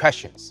giveaway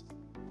questions.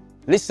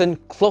 Listen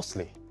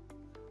closely.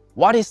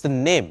 What is the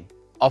name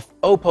of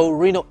OPPO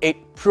Reno8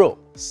 Pro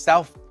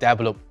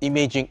self-developed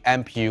imaging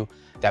MPU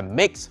that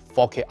makes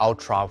 4K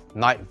Ultra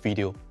night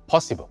video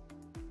possible?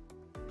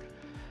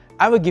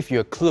 I will give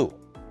you a clue.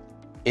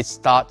 It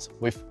starts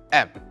with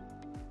M.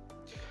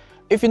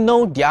 If you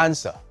know the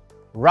answer,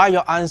 write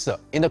your answer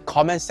in the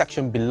comment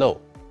section below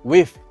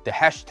with the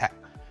hashtag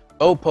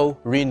OPPO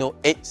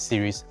Reno8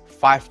 Series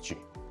 5G.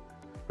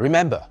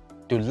 Remember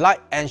to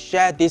like and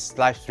share this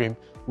live stream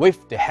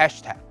with the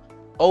hashtag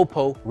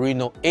OPPO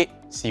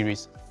Reno8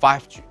 Series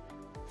 5G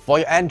for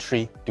your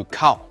entry to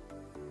count.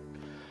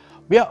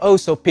 We are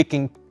also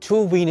picking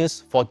 2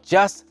 winners for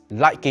just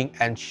liking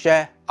and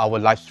share our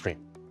live stream.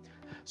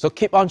 So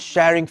keep on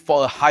sharing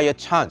for a higher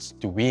chance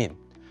to win.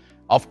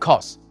 Of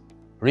course,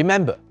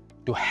 remember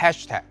to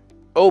hashtag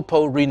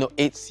OPPO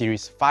Reno8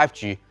 Series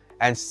 5G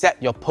and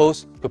set your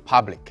post to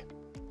public.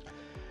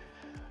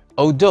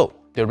 Although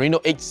the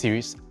Reno8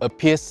 series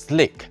appears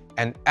sleek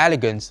and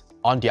elegant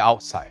on the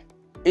outside,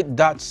 it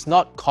does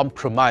not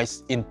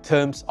compromise in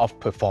terms of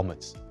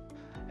performance.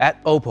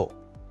 At OPPO,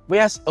 we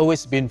have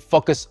always been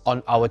focused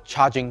on our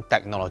charging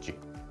technology,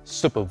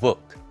 SuperVolt,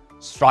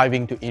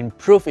 striving to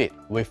improve it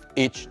with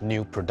each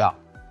new product.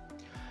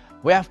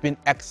 We have been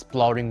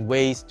exploring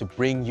ways to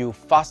bring you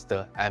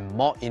faster and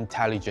more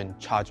intelligent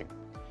charging,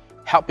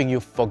 helping you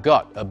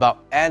forget about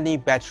any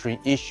battery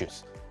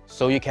issues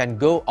so you can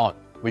go on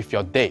with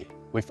your day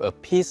with a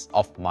peace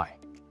of mind.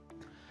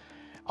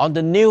 On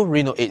the new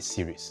Reno8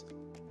 series,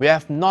 we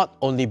have not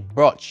only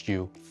brought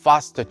you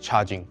faster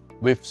charging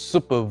with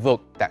Super VOOC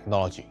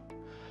technology,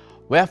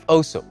 we have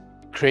also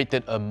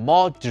created a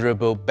more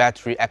durable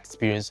battery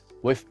experience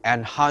with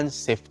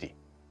enhanced safety.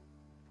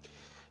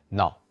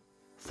 Now,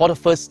 for the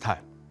first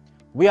time,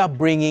 we are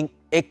bringing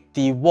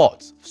 80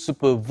 watts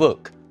Super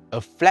VOOC, a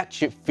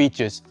flagship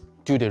feature,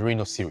 to the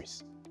Reno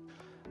series.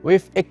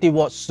 With 80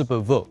 watts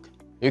Super VOOC,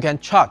 you can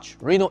charge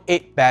Reno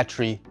 8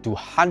 battery to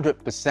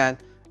 100%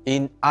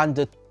 in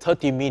under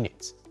 30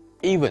 minutes.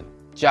 Even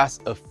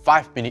just a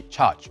 5-minute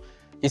charge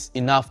is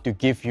enough to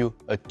give you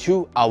a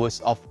 2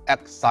 hours of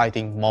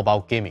exciting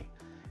mobile gaming,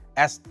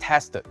 as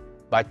tested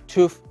by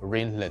TÜV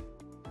Rheinland.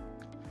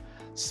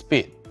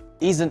 Speed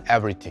isn't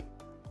everything,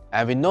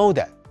 and we know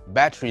that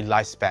battery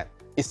lifespan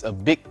is a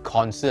big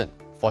concern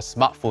for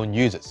smartphone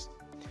users.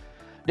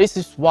 This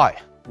is why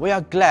we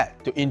are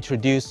glad to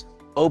introduce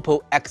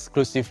OPPO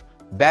exclusive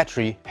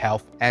battery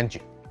health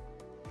engine.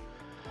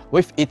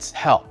 With its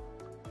help,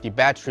 the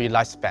battery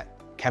lifespan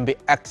can be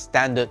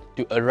extended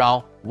to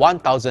around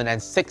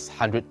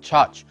 1,600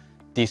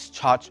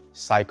 charge-discharge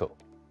cycle.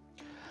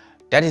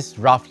 That is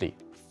roughly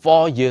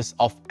 4 years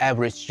of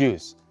average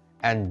use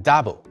and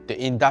double the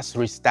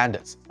industry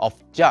standards of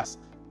just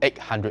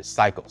 800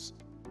 cycles.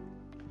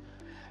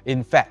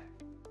 In fact,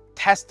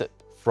 tested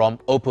from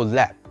OPPO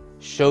Lab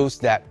shows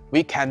that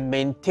we can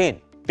maintain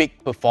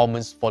peak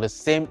performance for the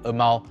same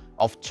amount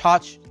of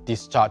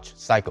charge-discharge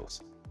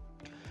cycles.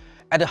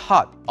 At the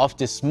heart of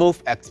the smooth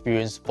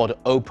experience for the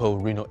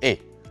OPPO Reno 8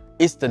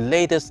 is the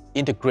latest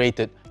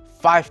integrated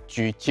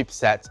 5G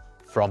chipset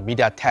from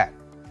MediaTek,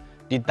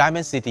 the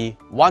Dimensity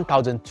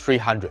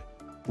 1300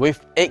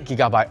 with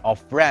 8GB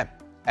of RAM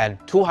and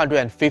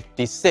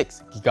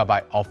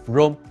 256GB of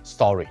ROM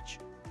storage.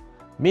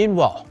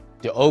 Meanwhile,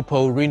 the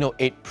OPPO Reno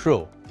 8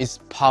 Pro is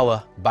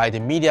powered by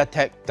the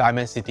MediaTek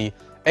Dimensity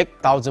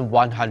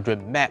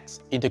 8100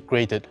 Max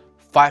integrated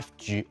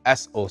 5G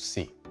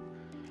SoC.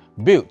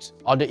 Built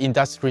on the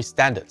industry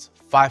standards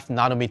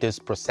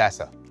 5nm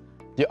processor,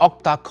 the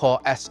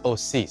octa-core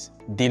SoC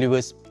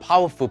delivers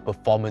powerful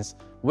performance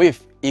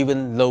with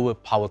even lower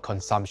power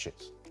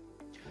consumptions.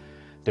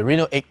 The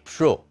Reno 8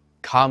 Pro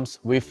comes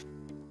with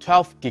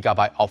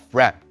 12GB of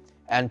RAM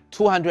and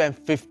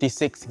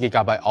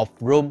 256GB of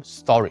ROM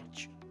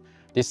storage.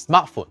 The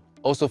smartphone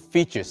also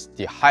features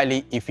the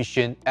highly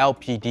efficient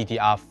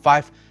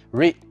LPDDR5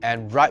 read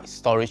and write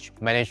storage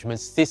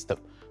management system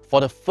for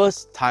the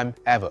first time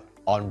ever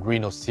on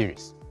Reno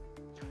series.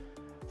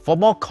 For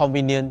more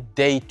convenient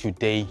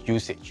day-to-day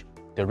usage,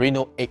 the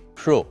Reno 8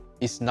 Pro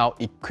is now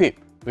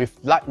equipped with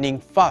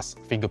lightning-fast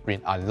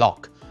fingerprint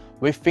unlock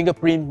with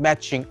fingerprint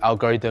matching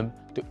algorithm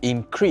to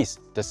increase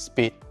the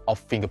speed of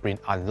fingerprint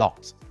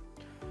unlocks.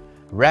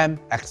 RAM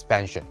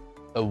expansion,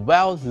 a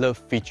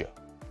well-loved feature,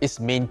 is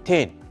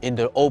maintained in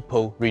the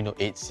OPPO Reno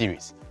 8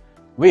 series,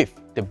 with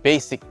the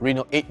basic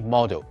Reno 8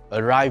 model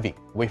arriving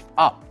with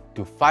up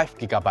to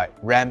 5GB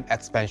RAM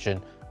expansion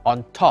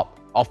on top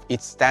of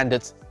its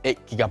standard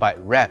 8GB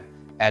RAM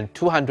and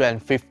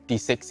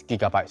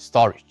 256GB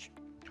storage.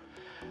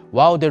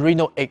 While the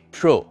Reno 8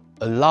 Pro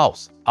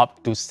allows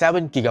up to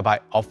 7GB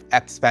of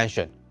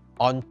expansion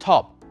on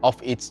top of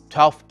its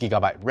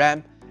 12GB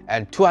RAM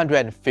and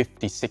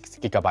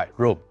 256GB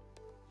ROM.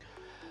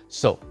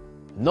 So,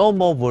 no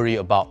more worry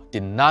about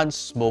the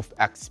non-smooth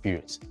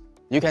experience.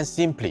 You can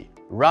simply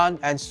run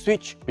and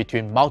switch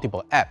between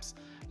multiple apps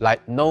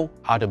like no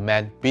other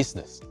man's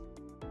business.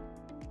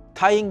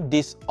 Tying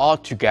this all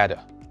together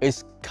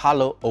is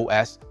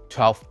ColorOS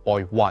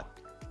 12.1,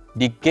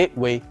 the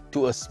gateway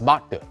to a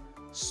smarter,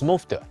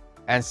 smoother,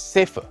 and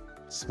safer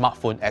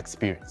smartphone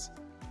experience.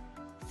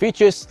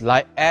 Features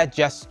like Air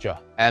Gesture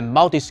and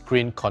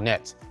Multi-Screen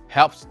Connect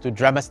helps to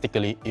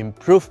dramatically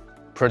improve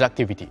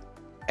productivity,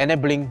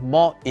 enabling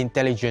more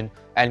intelligent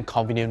and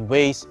convenient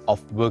ways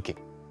of working.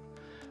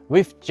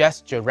 With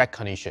gesture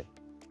recognition,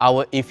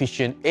 our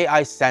efficient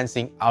AI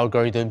sensing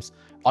algorithms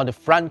on the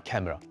front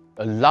camera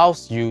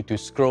allows you to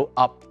scroll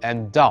up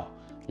and down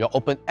your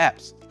open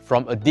apps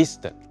from a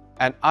distance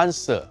and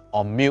answer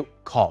or mute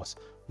calls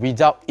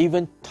without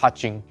even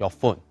touching your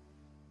phone.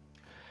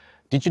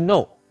 Did you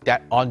know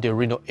that on the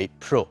Reno 8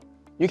 Pro,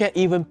 you can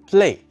even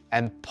play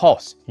and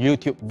pause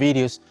YouTube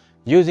videos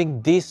using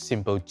this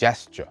simple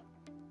gesture?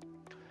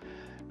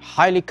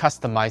 Highly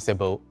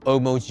customizable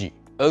emoji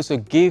also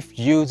give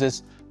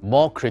users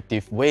more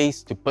creative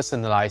ways to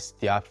personalize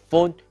their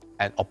phone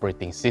and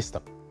operating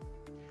system.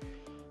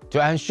 To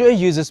ensure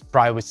users'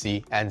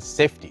 privacy and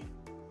safety,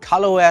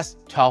 ColorOS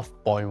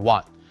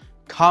 12.1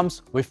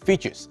 comes with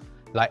features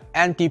like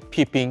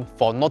anti-peeping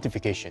for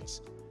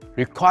notifications,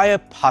 require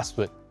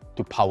password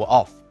to power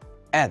off,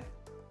 and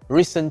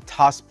recent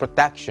task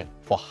protection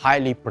for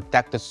highly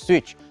protected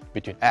switch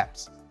between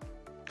apps.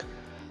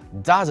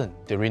 Doesn't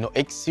the Reno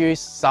 8 series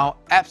sound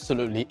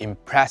absolutely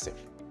impressive?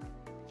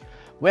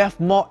 We have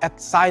more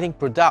exciting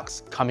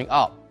products coming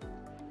up,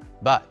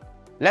 but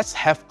let's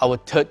have our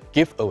third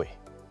giveaway.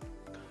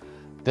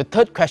 The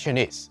third question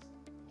is,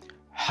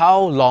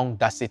 how long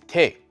does it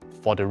take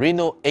for the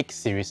Reno 8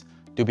 series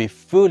to be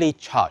fully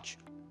charged?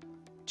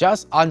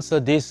 Just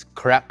answer this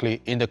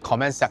correctly in the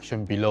comment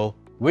section below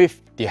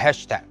with the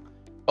hashtag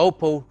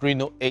OPPO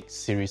Reno8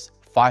 Series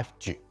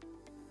 5G.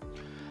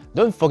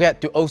 Don't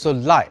forget to also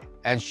like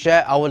and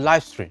share our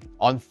live stream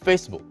on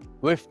Facebook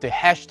with the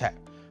hashtag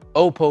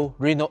OPPO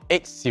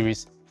Reno8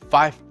 Series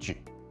 5G.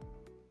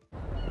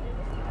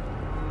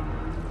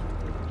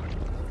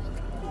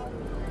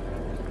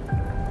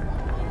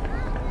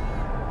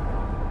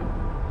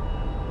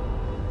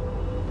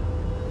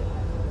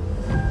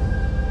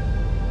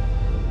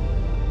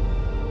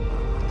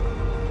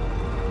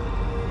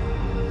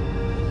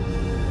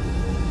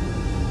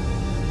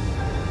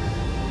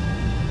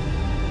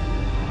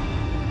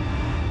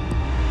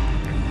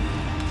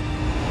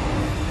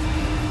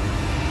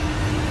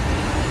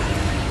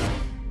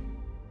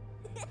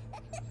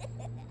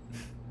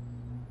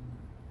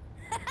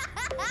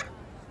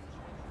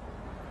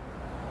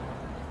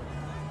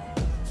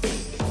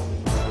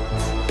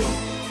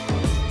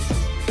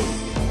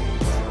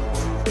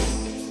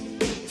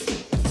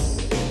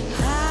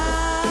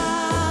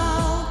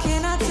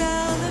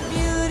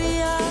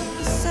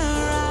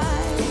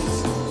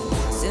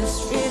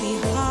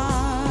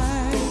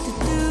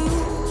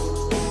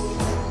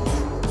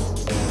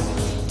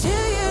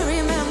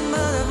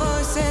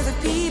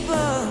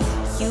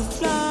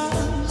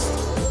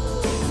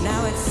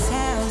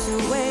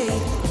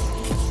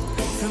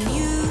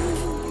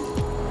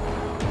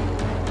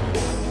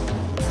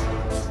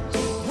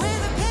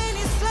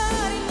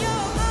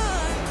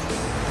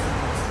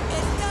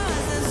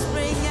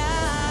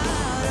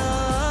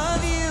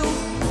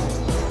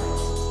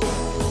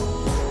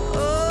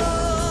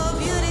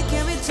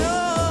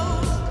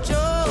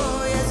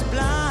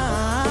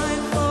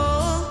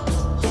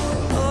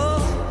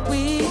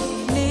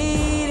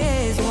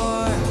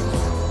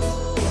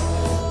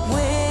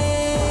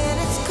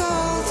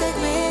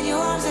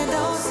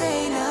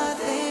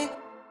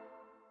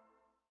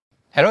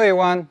 Hello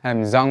everyone,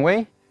 I'm Zhang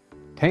Wei.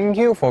 Thank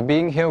you for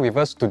being here with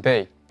us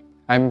today.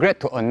 I'm glad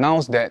to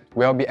announce that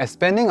we'll be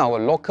expanding our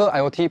local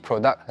IoT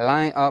product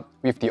line-up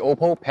with the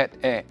OPPO Pad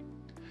Air,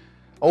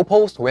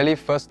 OPPO's very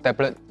first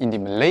tablet in the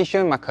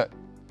Malaysian market.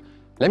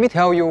 Let me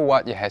tell you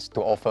what it has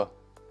to offer.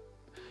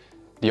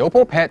 The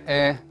OPPO Pad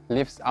Air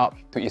lives up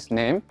to its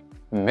name,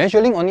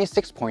 measuring only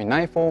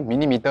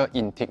 6.94mm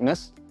in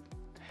thickness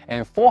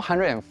and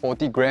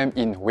 440 grams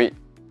in weight.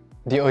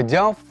 The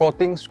agile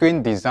floating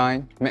screen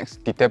design makes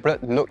the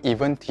tablet look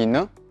even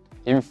thinner.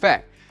 In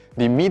fact,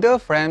 the middle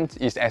frame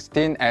is as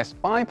thin as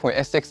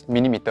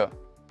 5.86mm,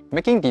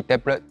 making the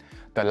tablet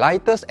the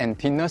lightest and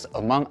thinnest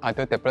among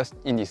other tablets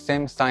in the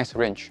same size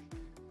range.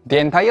 The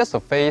entire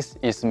surface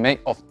is made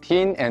of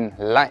thin and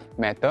light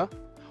metal,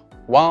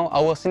 while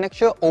our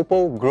signature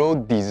OPPO Glow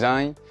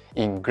design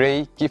in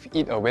grey gives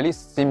it a very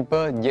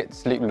simple yet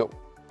sleek look.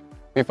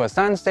 With a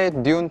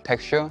sunset dune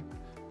texture,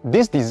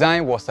 this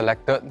design was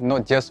selected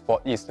not just for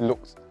its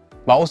looks,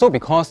 but also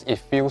because it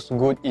feels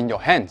good in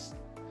your hands.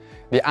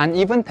 The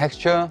uneven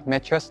texture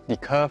matches the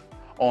curve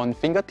on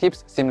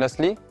fingertips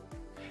seamlessly,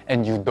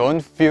 and you don't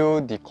feel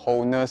the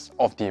coldness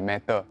of the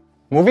metal.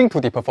 Moving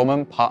to the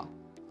performance part,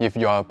 if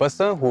you are a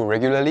person who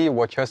regularly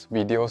watches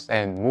videos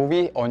and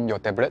movies on your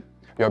tablet,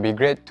 it will be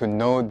great to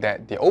know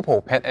that the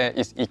OPPO Pad Air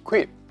is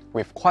equipped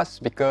with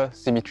quad-speaker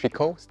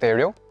symmetrical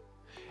stereo.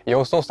 It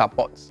also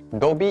supports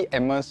Dolby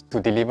Atmos to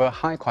deliver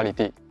high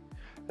quality,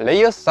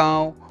 layered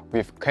sound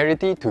with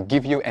clarity to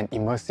give you an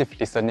immersive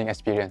listening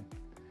experience.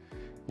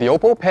 The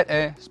OPPO Pad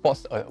Air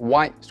sports a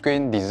wide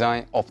screen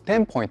design of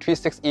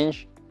 10.36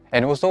 inch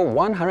and also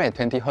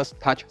 120Hz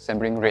touch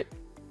sampling rate,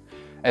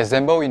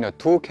 assembled in a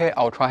 2K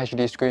Ultra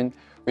HD screen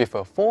with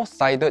a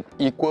 4-sided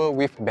equal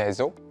width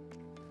bezel.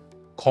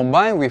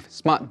 Combined with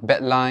smart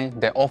backlight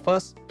that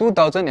offers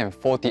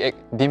 2048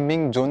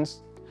 dimming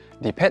zones,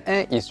 the Pad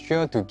Air is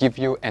sure to give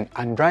you an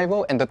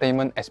unrivaled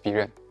entertainment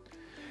experience.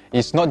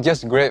 It's not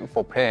just great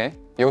for play,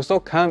 it also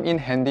comes in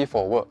handy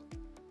for work.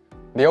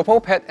 The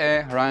OPPO Pad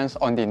Air runs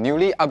on the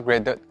newly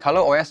upgraded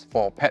ColorOS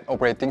for Pad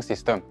operating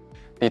system.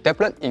 The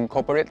tablet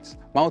incorporates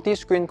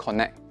multi-screen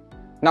connect.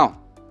 Now,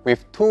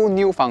 with two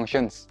new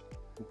functions,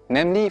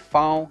 namely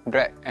file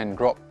drag and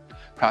drop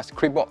plus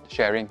clipboard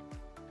sharing.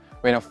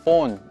 When a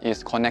phone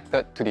is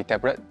connected to the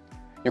tablet,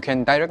 you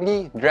can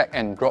directly drag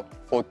and drop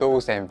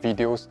photos and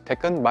videos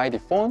taken by the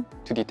phone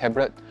to the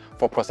tablet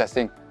for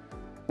processing,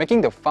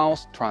 making the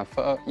files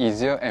transfer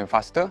easier and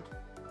faster.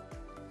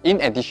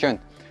 In addition,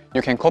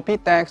 you can copy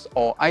text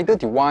or either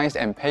device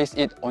and paste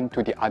it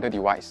onto the other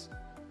device.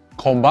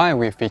 Combined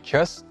with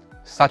features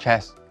such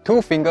as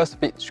 2-finger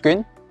split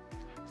screen,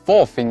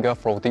 4-finger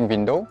floating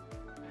window,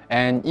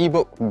 and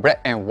ebook black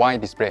and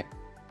white display,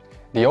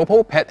 the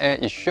OPPO Pad Air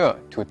is sure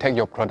to take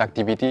your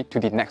productivity to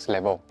the next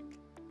level.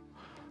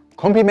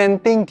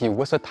 Complementing the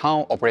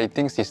versatile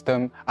operating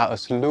system are a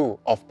slew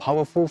of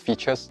powerful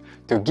features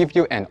to give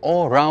you an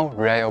all-round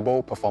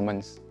reliable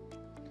performance.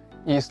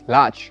 Its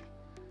large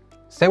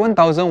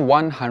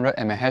 7100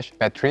 mAh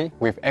battery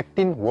with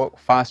 18-volt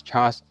fast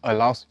charge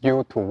allows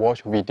you to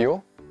watch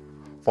video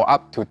for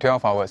up to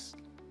 12 hours,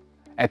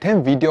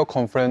 attend video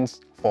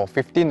conference for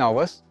 15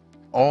 hours,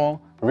 or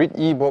read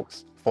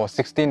ebooks for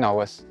 16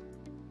 hours.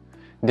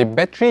 The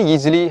battery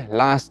easily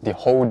lasts the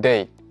whole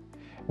day,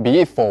 be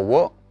it for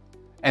work,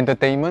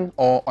 entertainment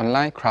or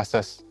online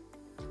classes.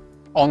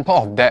 On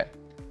top of that,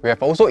 we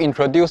have also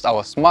introduced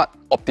our Smart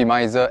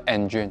Optimizer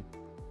engine,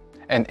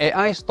 an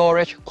AI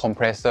storage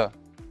compressor.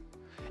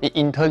 It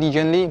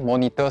intelligently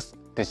monitors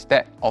the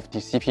state of the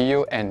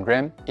CPU and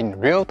RAM in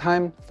real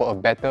time for a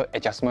better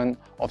adjustment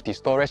of the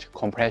storage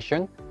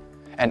compression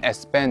and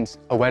expands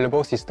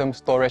available system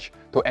storage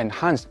to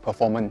enhance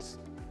performance.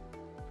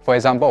 For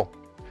example,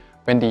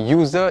 when the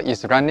user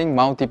is running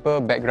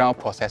multiple background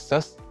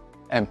processes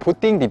and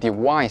putting the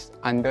device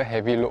under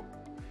heavy load,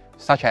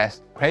 such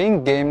as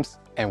playing games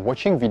and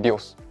watching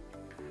videos,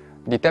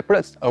 the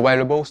tablet's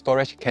available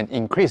storage can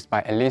increase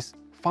by at least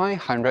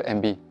 500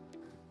 MB.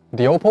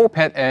 The OPPO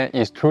Pad Air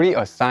is truly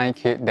a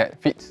sidekick that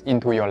fits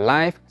into your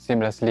life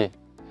seamlessly,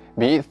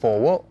 be it for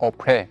work or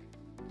play.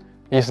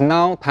 It's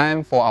now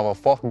time for our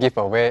fourth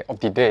giveaway of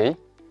the day.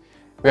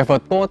 We have a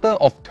total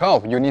of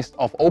 12 units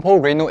of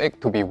OPPO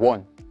Reno8 to be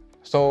won,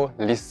 so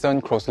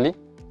listen closely.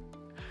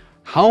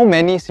 How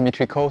many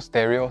symmetrical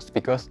stereo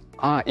speakers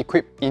are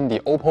equipped in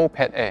the OPPO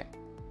Pad Air?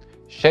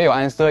 Share your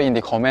answer in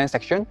the comment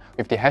section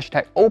with the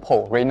hashtag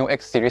OPPO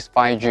Reno8 Series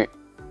 5G.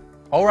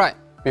 Alright,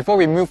 before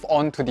we move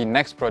on to the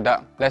next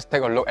product, let's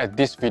take a look at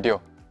this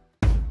video.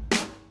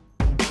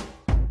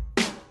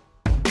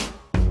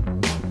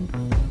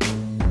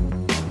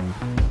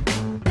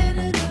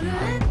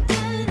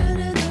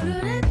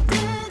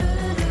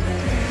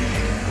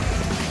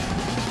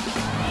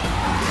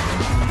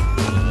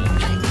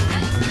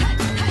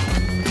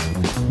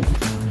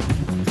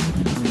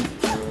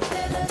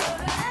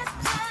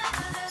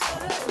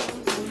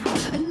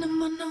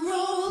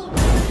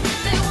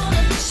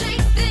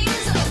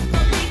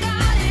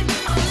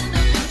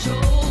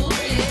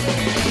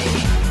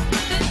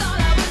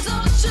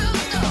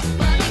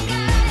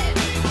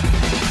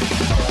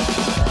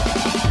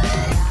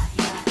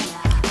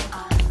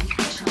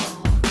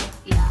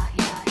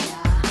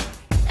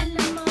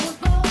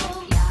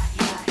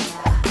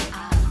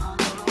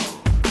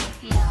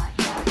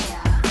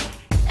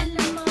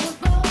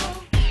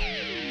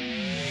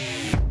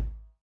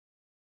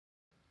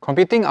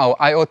 Completing our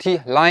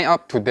IoT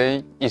lineup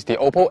today is the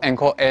OPPO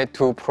Encore Air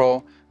 2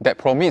 Pro that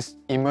promises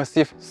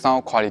immersive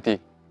sound quality.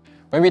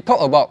 When we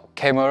talk about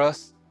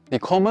cameras, the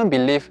common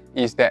belief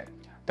is that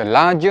the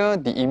larger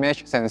the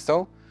image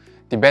sensor,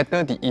 the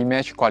better the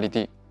image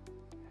quality.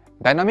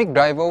 Dynamic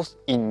drivers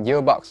in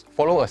earbuds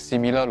follow a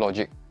similar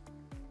logic.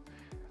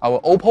 Our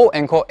OPPO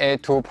Encore Air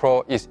 2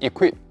 Pro is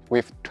equipped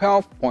with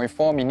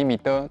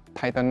 12.4mm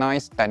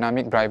titanized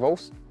dynamic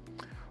drivers,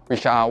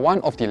 which are one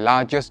of the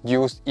largest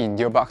used in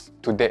earbuds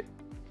to date.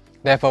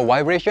 They have a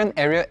vibration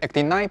area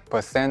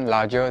 89%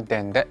 larger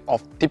than that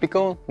of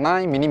typical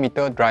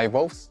 9mm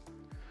drivers,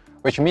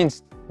 which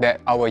means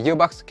that our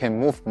earbuds can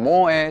move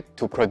more air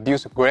to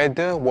produce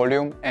greater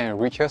volume and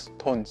richer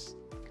tones.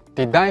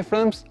 The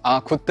diaphragms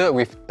are coated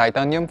with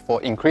titanium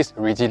for increased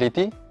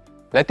rigidity,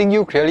 letting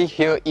you clearly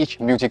hear each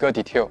musical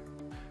detail.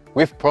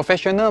 With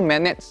professional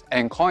magnets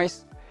and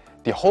coils,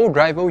 the whole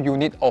driver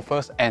unit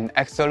offers an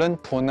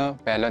excellent tonal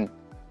balance.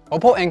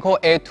 OPPO Encore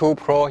Air 2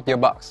 Pro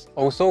earbuds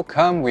also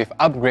come with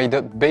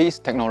upgraded bass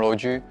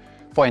technology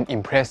for an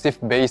impressive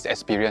bass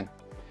experience.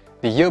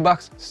 The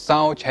earbuds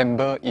sound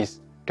chamber is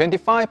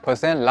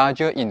 25%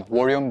 larger in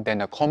volume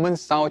than a common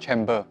sound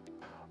chamber,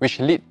 which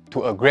lead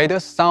to a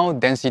greater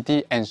sound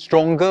density and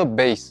stronger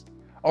bass,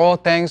 all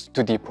thanks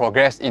to the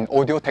progress in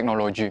audio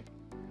technology.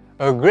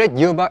 A great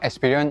earbud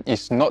experience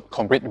is not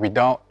complete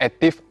without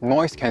active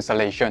noise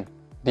cancellation.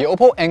 The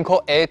OPPO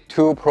Encore Air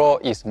 2 Pro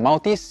is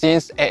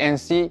multi-scenes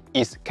ANC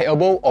is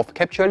capable of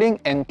capturing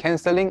and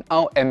cancelling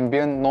out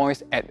ambient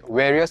noise at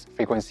various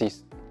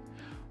frequencies,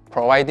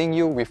 providing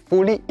you with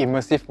fully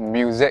immersive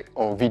music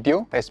or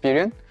video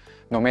experience,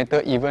 no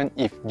matter even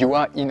if you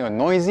are in a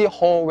noisy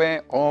hallway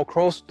or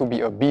close to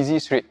be a busy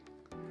street.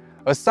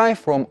 Aside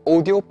from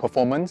audio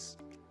performance,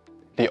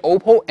 the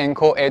OPPO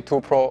Encore Air 2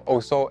 Pro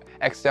also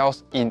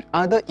excels in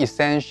other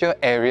essential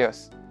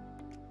areas,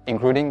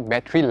 including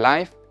battery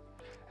life,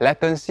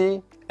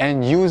 latency,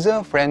 and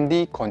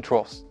user-friendly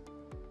controls.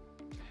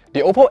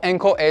 The OPPO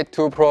Encore Air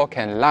 2 Pro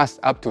can last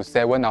up to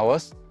 7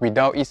 hours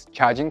without its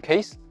charging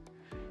case.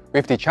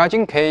 With the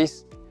charging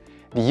case,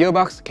 the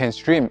earbuds can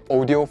stream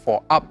audio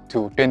for up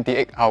to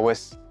 28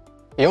 hours.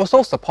 It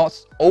also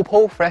supports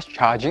OPPO Flash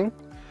Charging,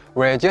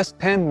 where just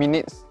 10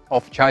 minutes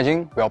of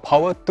charging will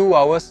power 2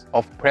 hours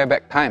of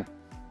playback time.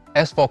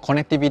 As for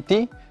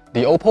connectivity,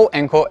 the OPPO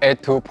Encore Air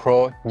 2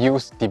 Pro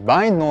uses the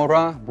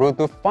binaural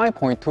Bluetooth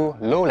 5.2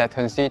 low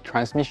latency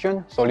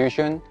transmission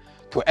solution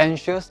to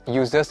ensure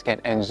users can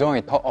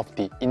enjoy top of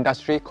the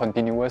industry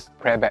continuous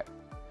playback.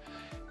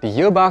 The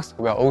earbuds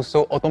will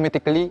also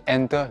automatically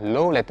enter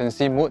low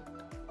latency mode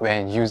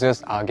when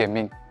users are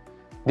gaming.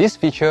 This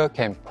feature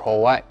can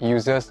provide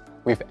users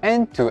with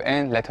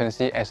end-to-end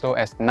latency as low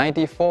as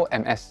 94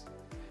 ms,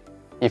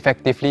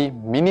 effectively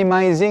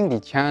minimizing the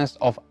chance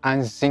of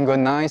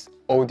unsynchronized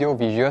audio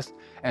visuals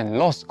and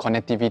lost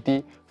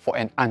connectivity for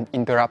an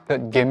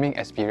uninterrupted gaming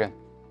experience.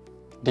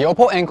 The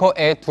OPPO Encore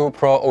A2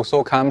 Pro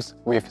also comes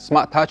with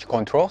smart touch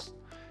controls,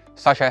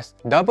 such as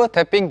double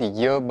tapping the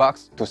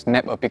earbuds to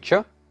snap a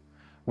picture,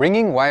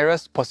 bringing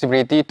wireless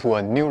possibility to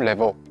a new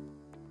level.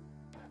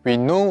 We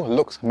know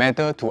looks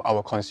matter to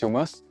our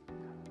consumers,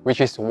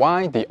 which is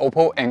why the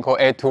OPPO Encore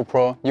A2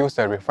 Pro uses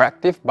a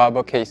refractive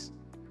bubble case,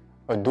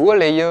 a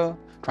dual-layer,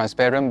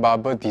 transparent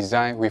bubble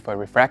design with a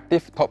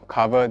refractive top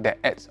cover that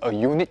adds a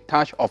unique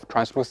touch of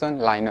translucent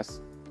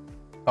lightness.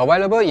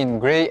 Available in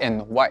grey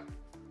and white,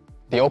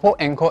 the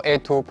OPPO Encore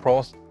A2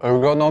 Pro's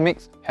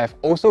ergonomics have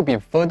also been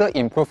further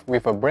improved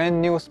with a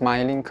brand new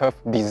smiling curve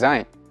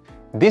design.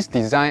 This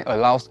design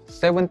allows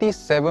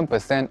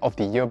 77% of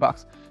the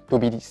earbuds to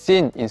be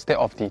seen instead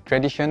of the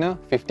traditional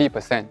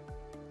 50%,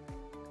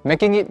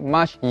 making it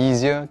much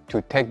easier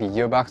to take the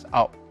earbuds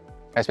out,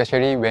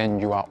 especially when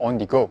you are on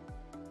the go.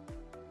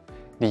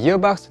 The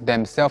earbuds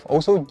themselves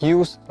also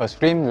use a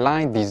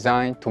streamlined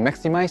design to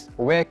maximize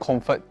wear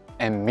comfort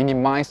and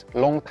minimize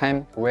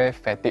long-time wear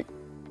fatigue.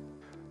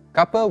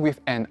 Coupled with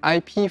an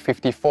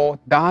IP54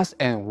 dust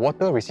and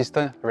water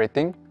resistant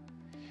rating,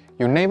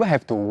 you never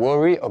have to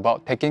worry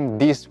about taking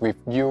this with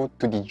you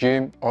to the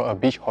gym or a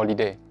beach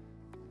holiday.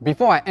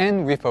 Before I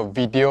end with a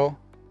video,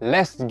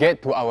 let's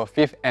get to our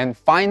fifth and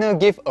final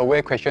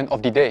giveaway question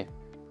of the day.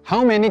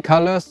 How many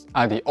colors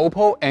are the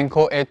OPPO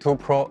Encore A2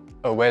 Pro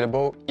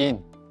available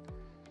in?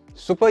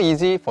 Super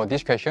easy for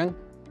this question.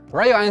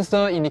 Write your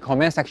answer in the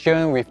comment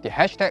section with the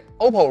hashtag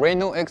OPPO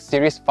Reno8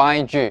 Series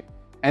 5G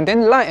and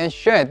then like and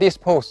share this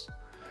post.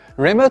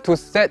 Remember to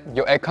set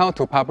your account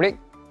to public.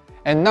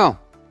 And now,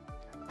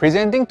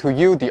 presenting to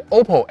you the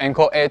OPPO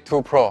Encore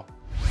A2 Pro.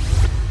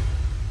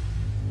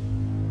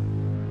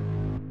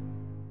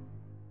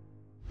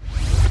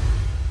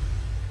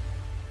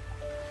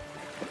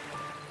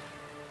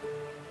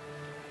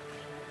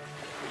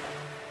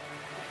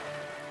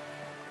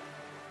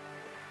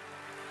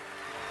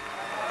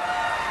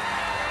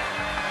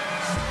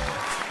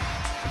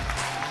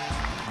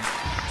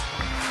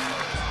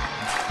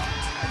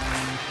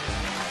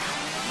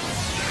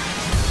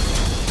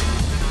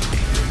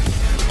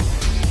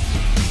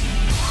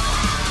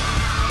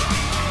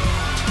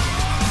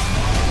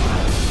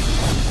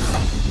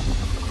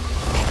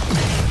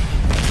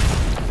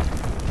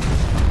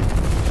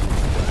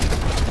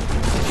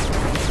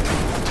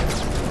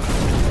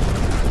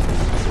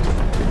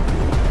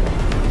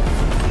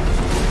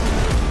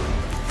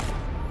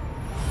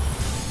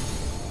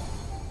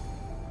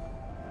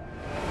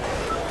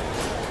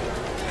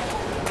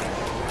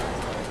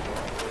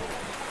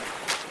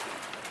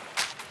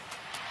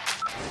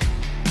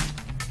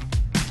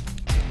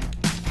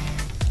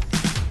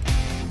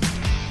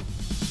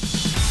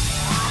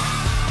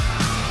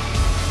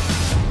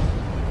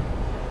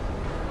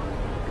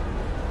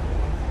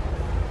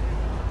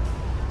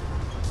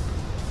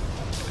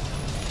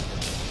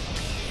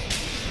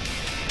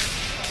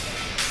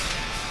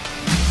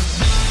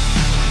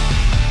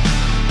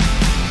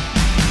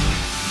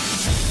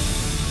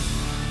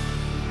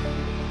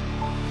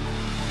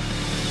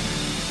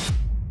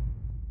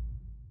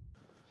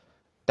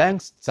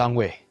 Thanks, Zhang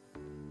Wei.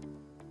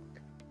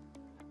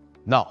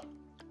 Now,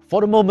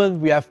 for the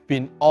moment we have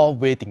been all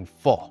waiting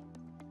for,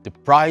 the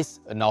price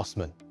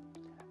announcement.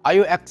 Are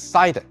you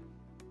excited?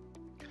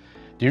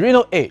 The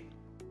Reno 8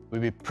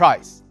 will be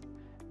priced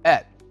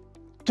at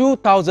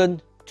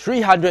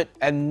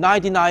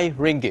 2,399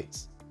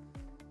 ringgits,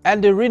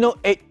 and the Reno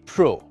 8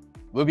 Pro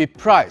will be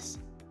priced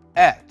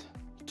at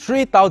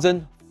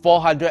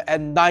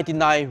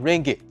 3,499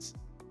 ringgits.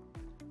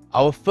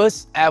 Our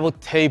first ever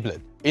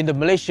tablet in the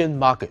Malaysian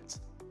market,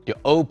 the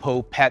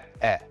OPPO Pad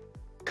Air,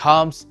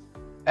 comes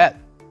at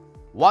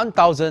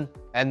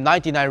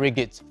 1,099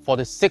 ringgits for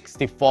the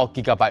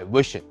 64GB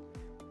version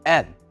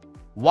and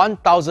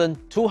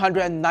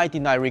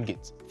 1,299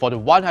 ringgits for the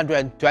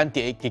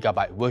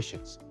 128GB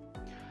versions.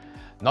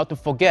 Not to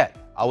forget,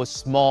 our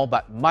small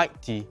but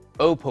mighty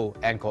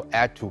OPPO Encore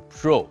Air2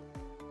 Pro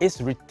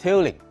is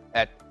retailing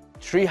at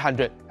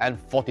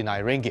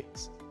 349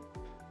 ringgits.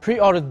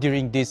 Pre-order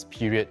during this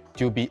period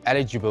to be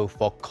eligible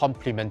for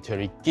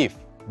complimentary gift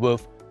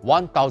worth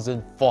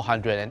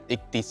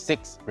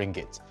 1,486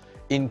 ringgit,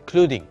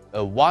 including a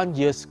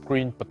 1-year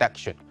screen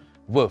protection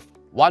worth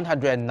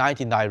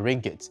 199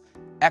 ringgit,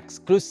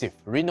 exclusive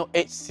Reno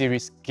 8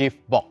 Series gift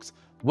box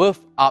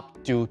worth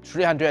up to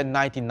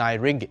 399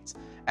 ringgit,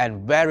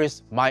 and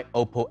various My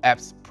OPPO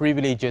apps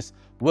privileges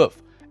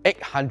worth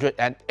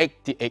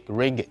 888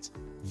 ringgit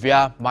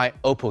via My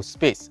OPPO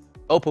Space,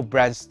 OPPO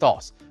brand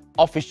stores,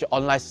 official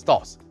online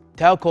stores,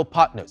 telco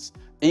partners,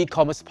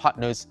 e-commerce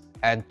partners,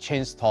 and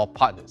chain store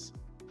partners.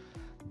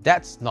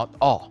 That's not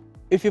all.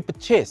 If you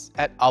purchase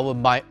at our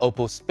My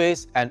OPPO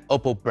Space and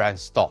OPPO brand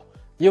store,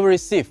 you will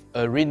receive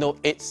a Reno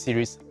 8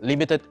 Series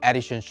limited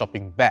edition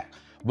shopping bag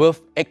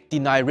worth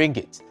 89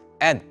 ringgit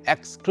and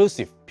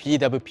exclusive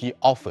PWP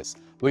offers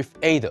with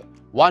either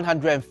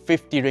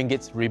 150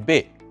 ringgit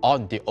rebate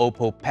on the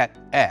OPPO Pad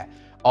Air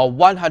or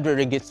 100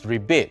 ringgit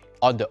rebate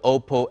on the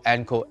OPPO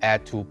Encore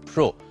Air2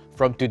 Pro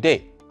from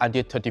today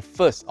until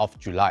 31st of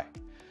July.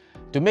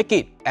 To make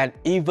it an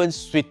even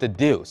sweeter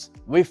deal,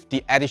 with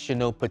the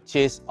additional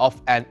purchase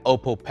of an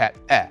OPPO Pad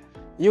Air,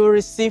 you will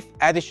receive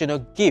additional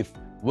gift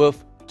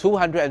worth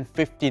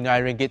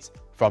 259 ringgit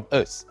from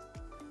us.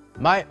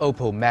 My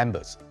OPPO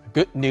members,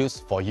 good news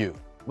for you.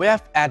 We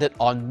have added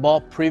on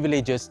more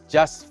privileges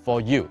just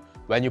for you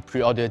when you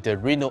pre-order the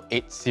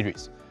Reno8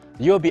 series.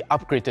 You will be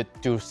upgraded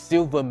to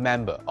Silver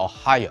member or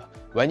higher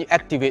when you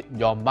activate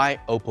your My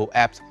OPPO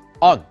apps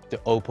on the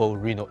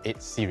OPPO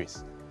Reno8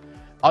 series.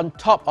 On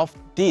top of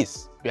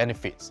these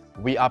benefits,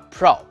 we are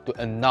proud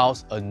to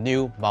announce a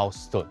new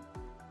milestone.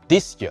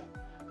 This year,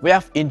 we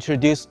have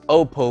introduced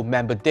OPPO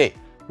Member Day,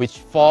 which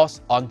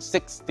falls on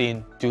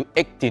 16th to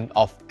 18th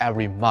of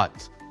every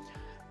month.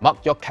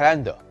 Mark your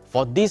calendar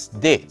for these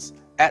dates,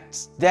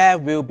 as there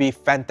will be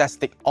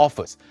fantastic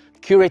offers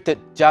curated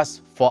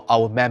just for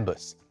our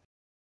members.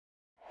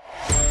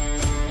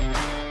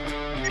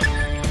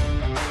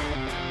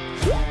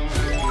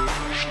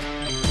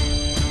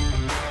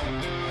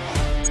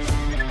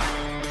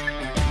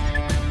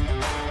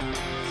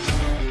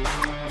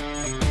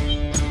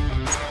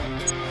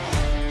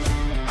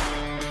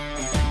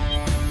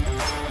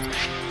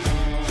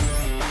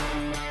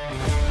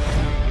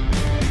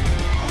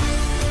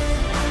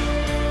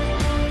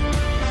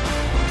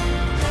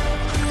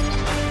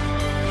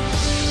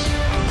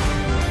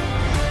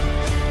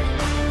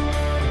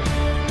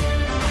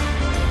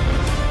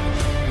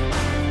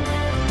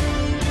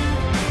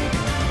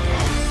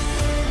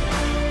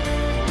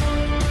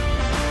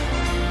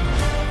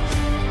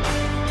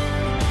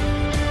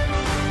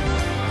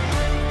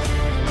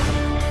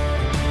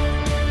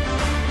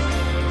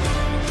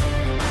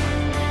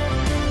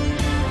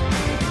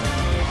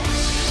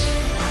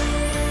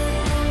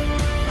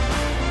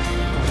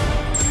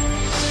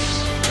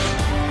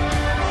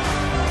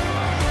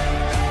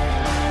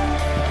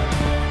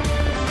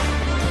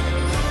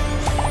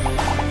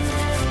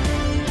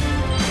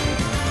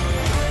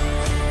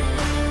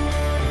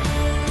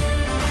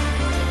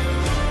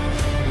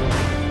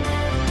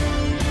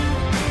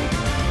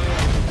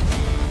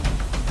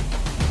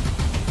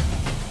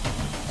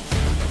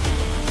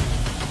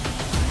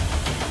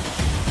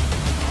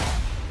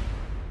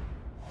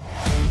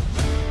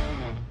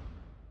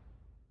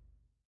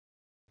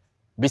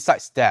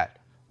 Besides that,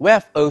 we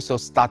have also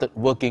started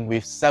working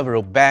with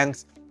several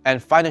banks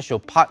and financial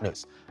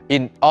partners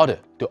in order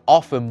to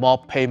offer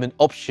more payment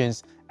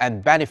options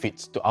and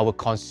benefits to our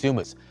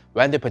consumers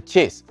when they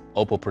purchase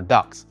OPPO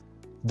products.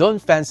 Don't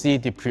fancy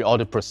the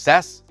pre-order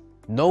process?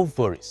 No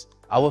worries.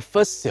 Our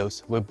first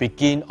sales will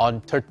begin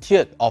on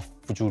 30th of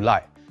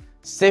July.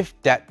 Save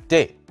that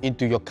date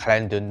into your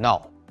calendar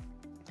now.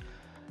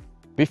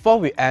 Before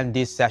we end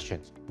this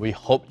session, we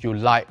hope you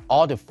like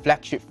all the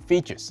flagship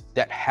features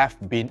that have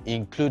been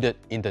included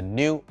in the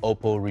new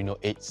OPPO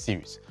Reno8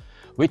 series,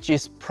 which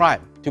is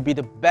primed to be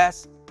the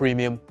best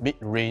premium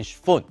mid-range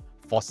phone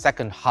for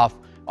second half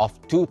of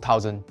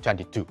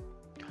 2022.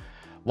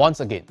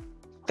 Once again,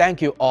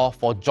 thank you all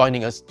for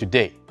joining us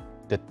today.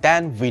 The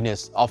 10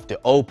 winners of the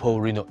OPPO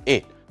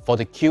Reno8 for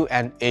the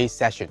Q&A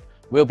session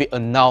will be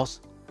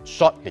announced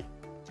shortly.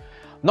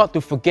 Not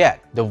to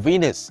forget, the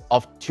winners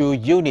of 2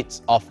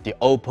 units of the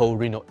OPPO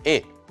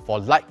Reno8 for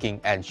liking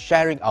and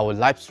sharing our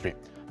live stream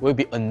will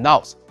be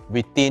announced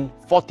within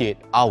 48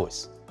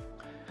 hours.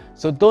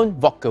 So don't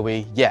walk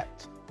away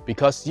yet,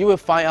 because you will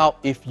find out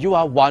if you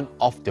are one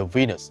of the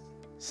winners.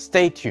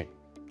 Stay tuned.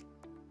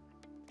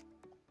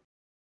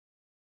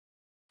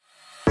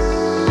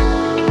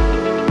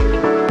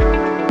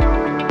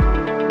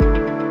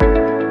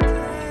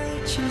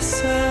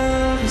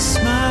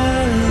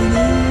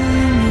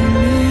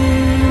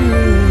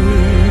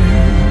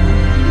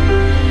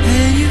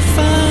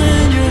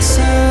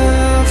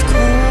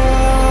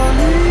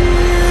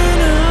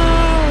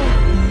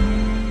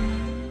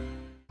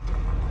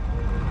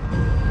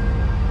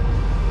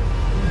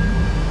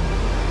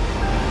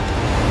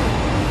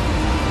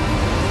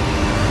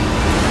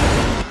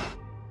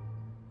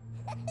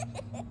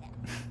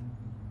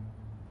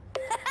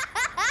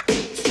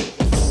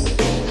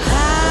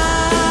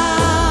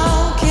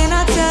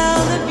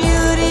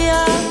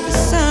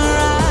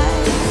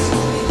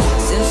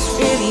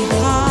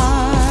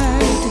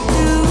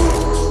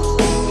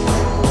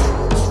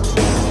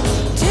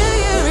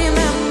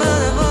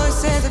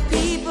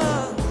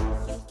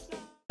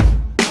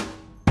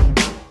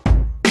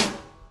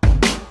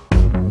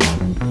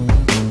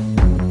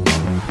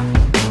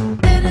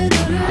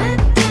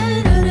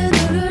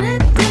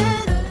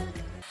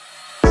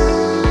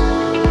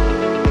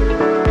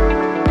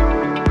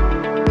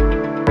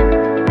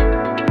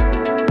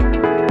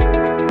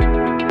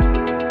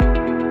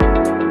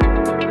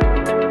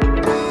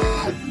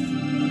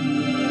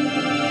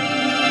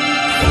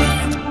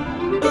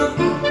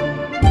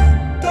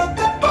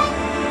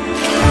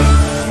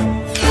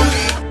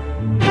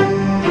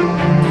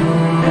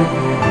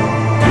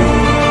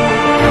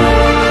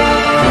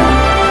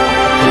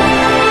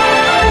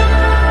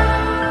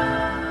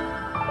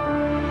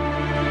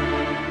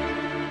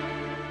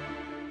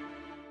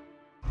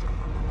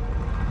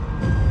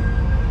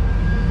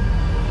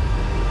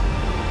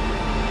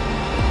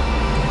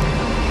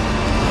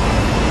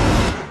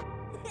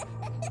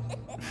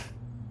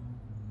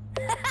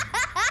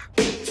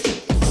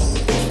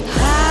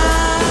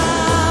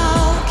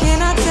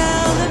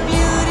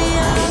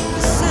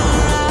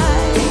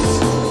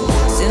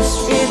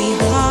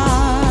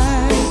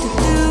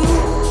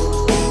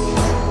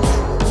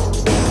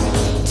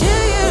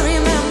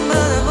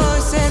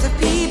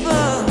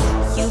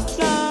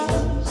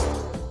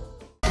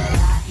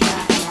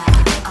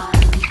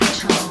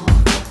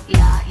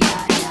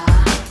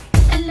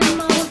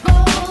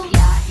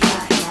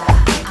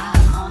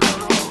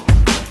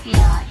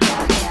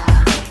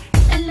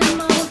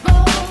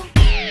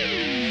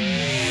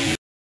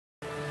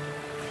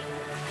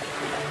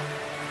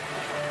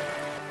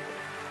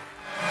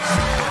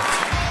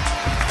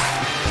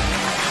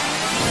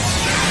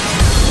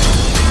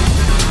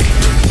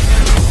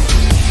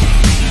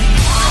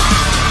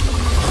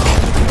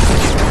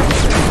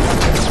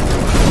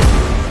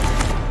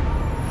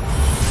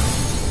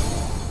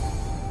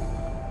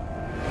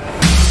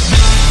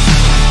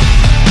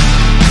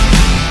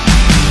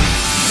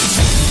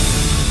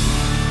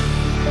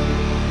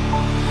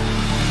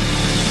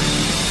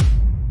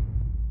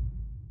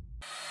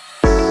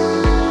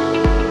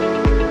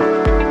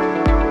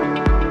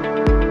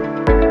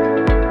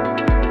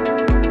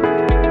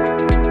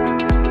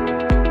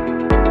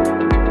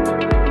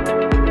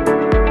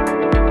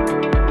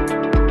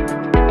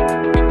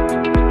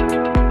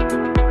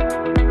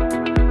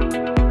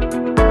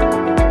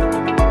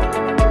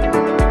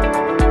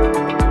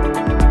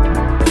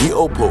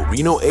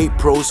 Reno 8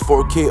 Pro's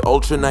 4K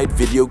Ultra Night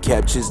video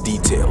captures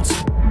details,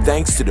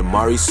 thanks to the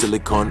Mari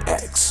Silicon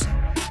X.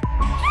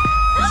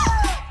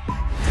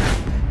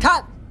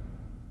 Cut!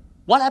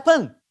 What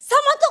happened?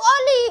 Someone took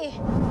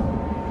Ollie!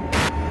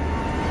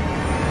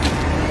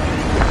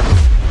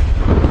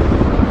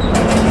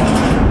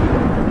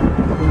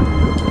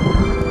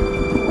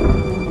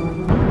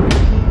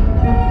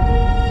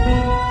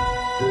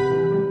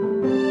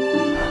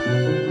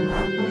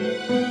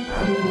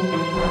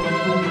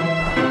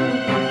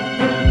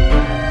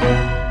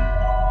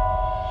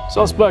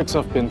 Suspects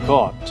have been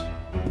caught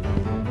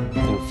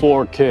in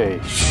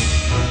 4K.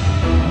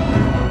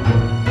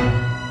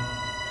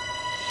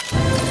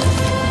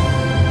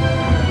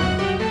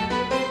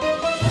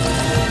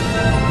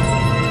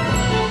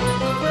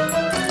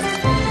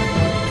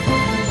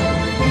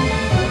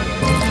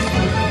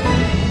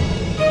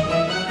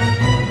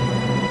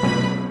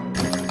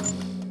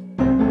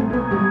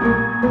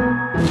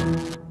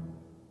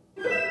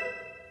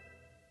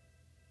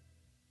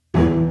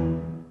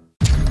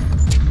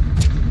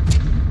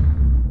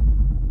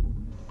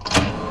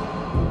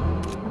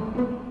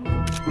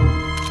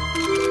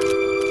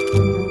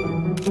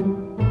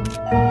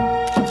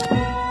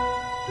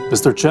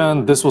 Mr.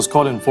 Chan, this was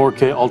caught in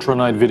 4K Ultra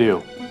Night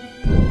video.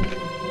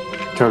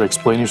 Care to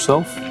explain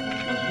yourself?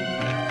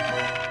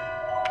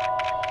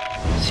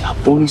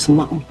 Siapa ni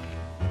semak?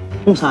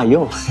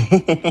 Saya.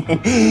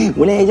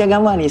 Boleh aja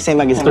gambar ni, saya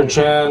bagi Mr.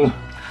 Chan.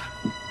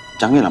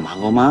 Janganlah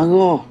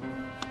marah-marah.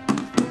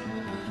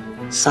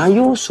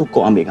 Saya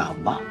suka ambil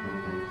gambar.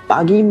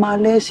 Pagi,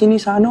 malam, sini,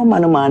 sana,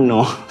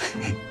 mana-mana.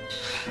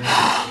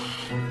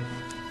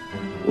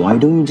 Why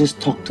don't you just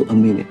talk to a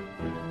minute?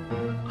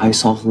 I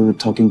saw her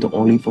talking to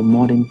Ollie for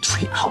more than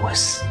 3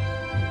 hours.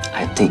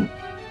 I think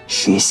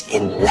she's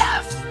in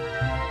love.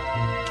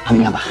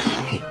 Ambil gambar.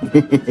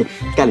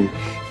 Sekali.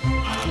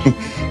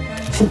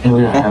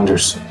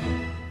 Anderson.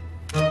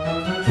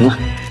 Nah.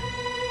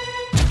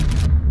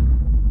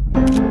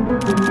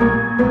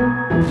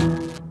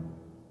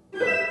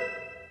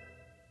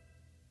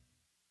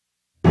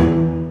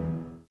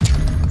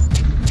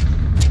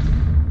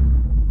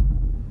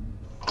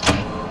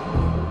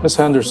 Miss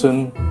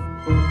Henderson,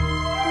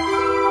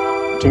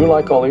 do you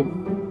like Ollie?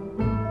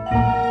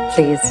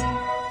 Please.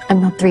 I'm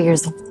not 3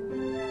 years old.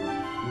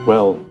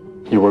 Well,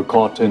 you were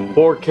caught in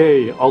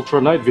 4K Ultra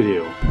Night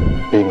video,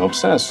 being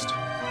obsessed.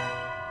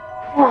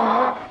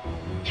 Aw,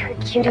 you're a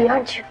cutie,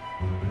 aren't you?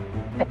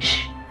 But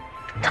shh,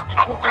 don't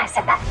tell anyone I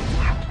said that.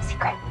 It's our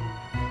secret.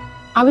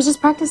 I was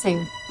just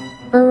practicing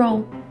for a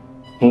role.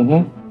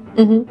 Mm-hmm.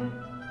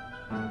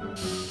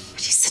 But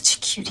she's such a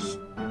cutie.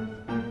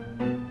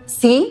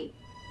 See?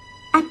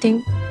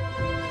 Acting.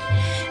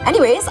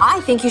 Anyways,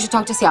 I think you should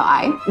talk to Xiao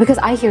Ai because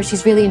I hear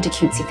she's really into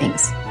cutesy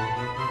things.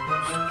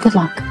 Good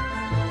luck.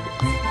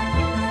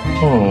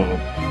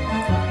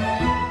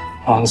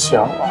 Han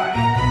Xiao Ai.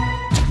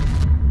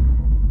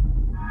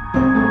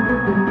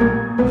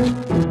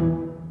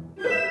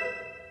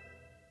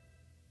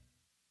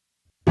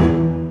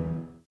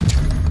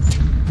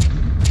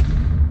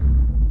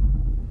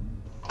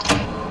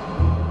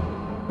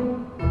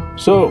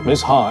 So,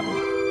 Miss Han,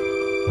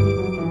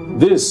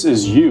 this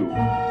is you,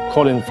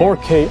 caught in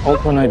 4K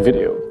Ultra Night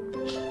video.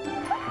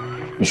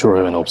 You sure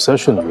have an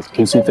obsession with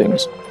cutesy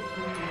things.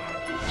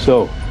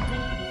 So,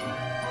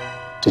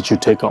 did you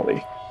take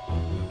Ollie?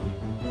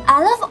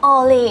 I love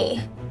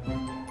Ollie.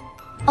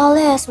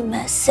 Ollie is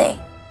missing.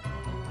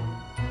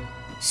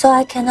 So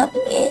I cannot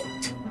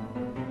eat.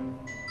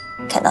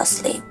 Cannot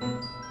sleep.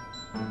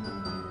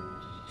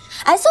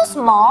 I'm so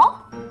small.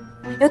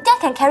 You think I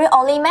can carry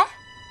Ollie, meh?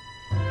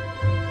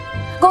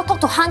 Go talk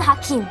to Han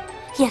Hakim.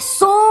 He has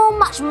so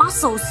much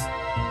muscles.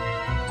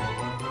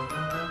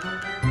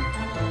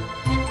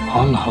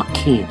 Han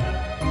Hakim.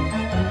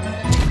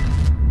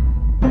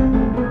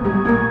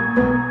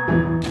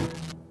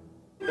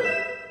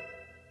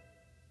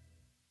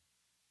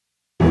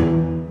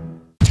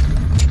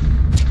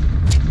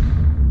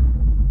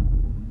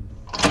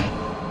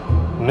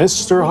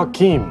 Mr.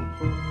 Hakim,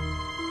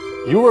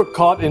 you were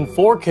caught in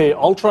 4K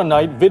Ultra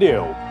Night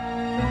video.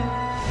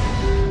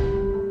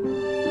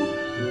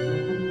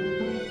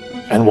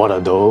 And what are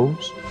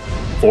those?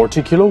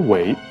 40 kilo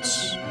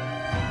weights?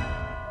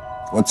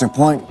 What's your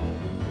point?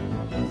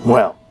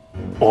 Well,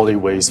 Ollie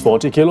weighs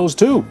 40 kilos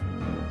too.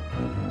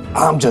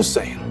 I'm just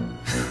saying.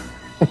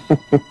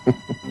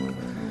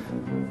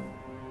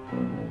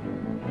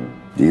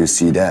 Do you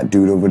see that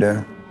dude over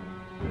there?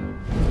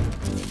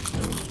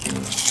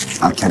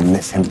 I can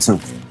lift him too.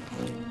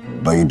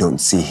 But you don't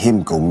see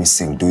him go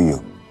missing, do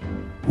you,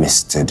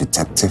 Mr.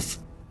 Detective?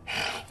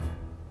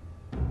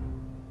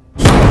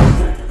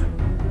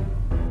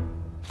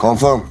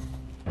 Confirm.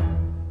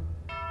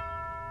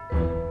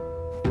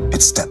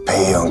 It's that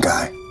Paeon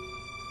guy.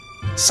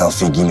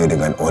 Selfie gila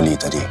dengan Oli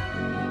tadi.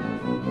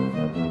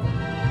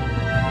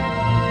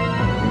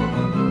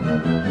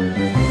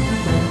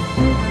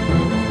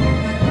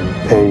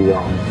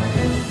 Paeon.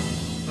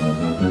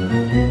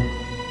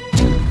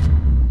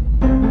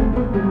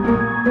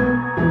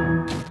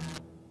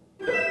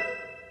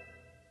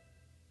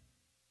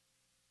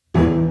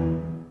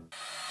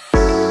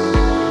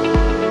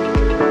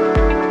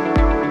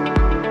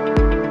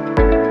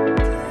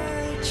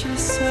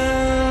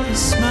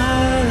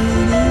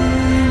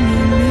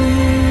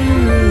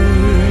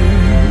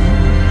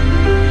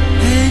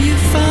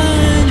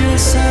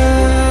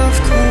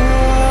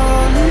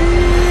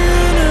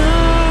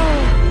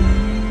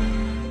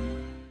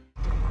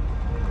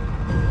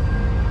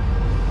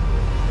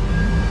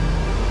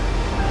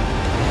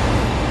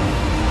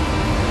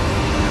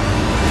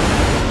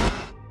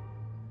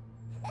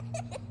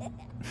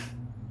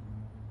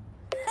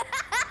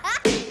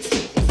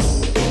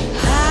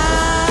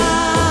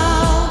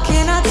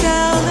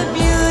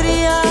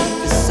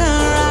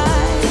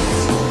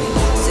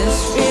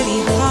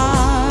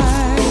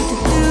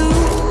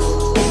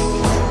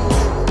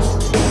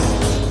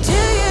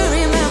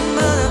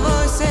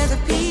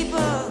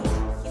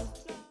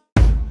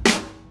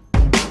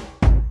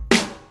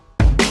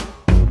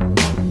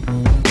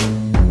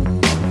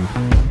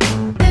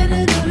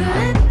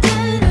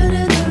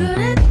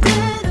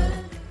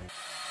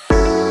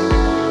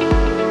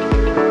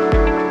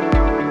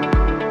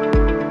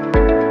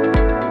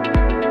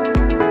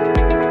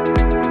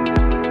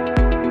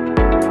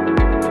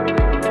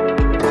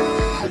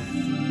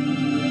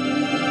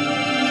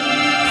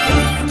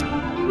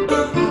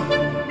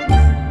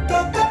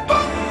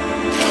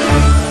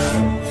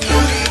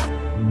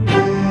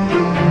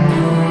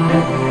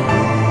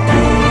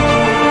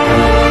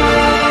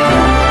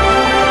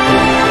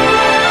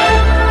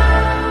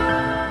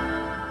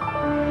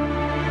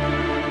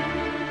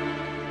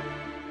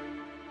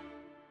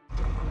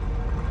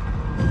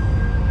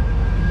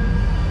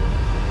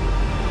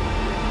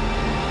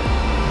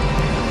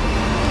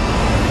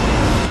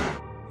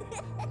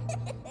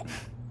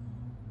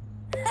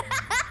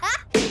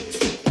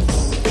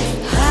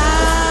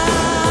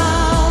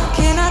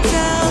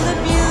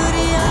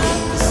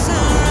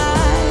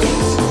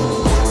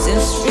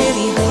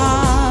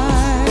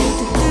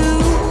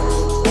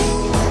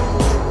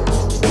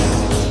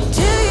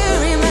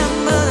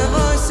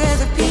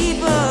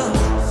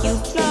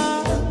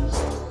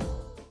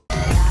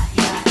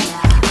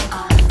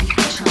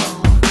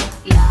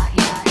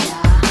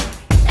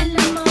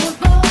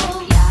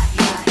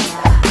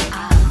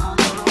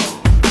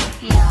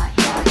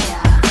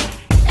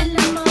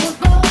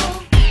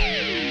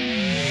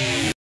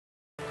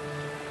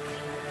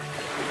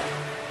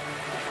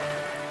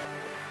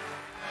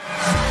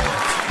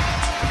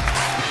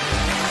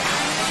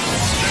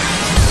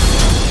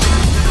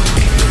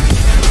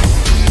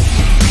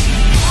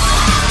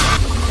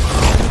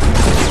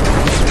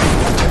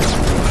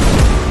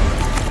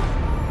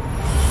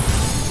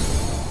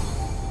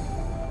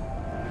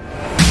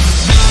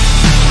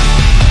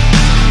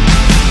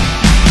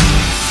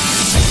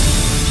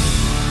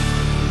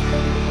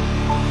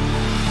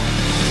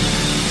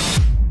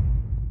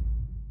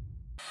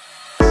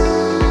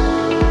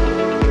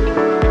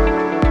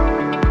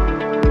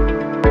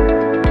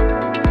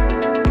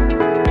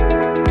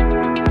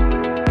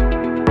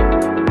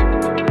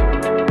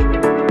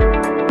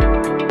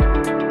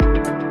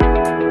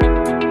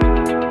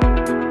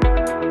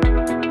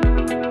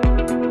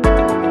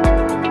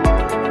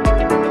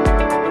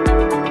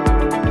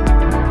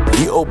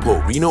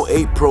 OPPO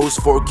Reno8 Pro's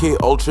 4K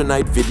Ultra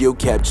Night video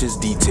captures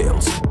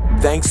details,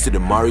 thanks to the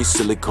Mari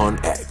Silicon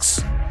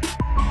X.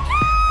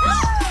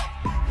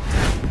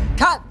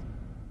 Cut!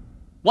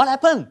 What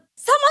happened?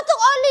 Someone took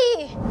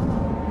Ollie!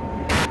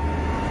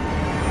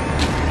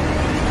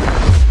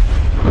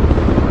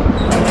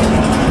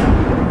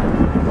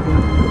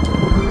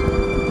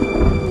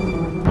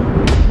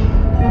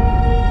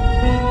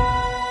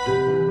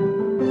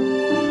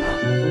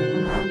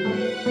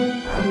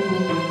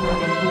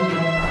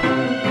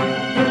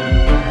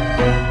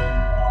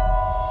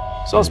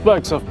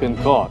 Suspects have been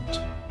caught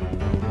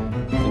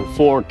in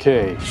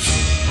 4K.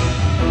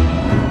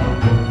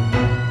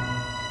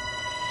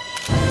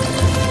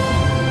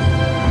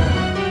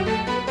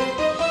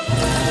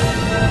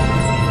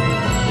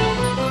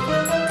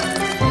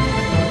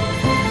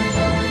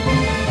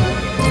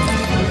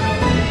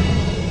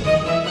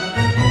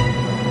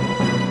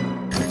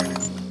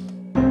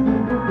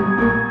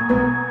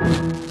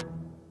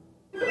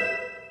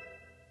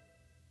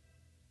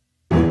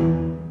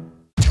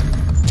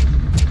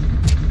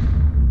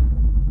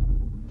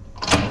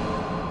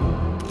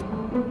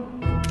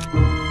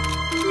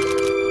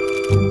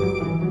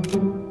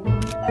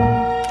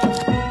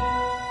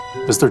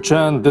 Mr.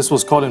 Chan, this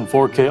was caught in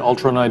 4K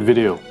Ultra Night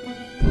video.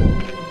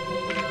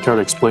 Care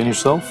to explain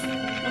yourself?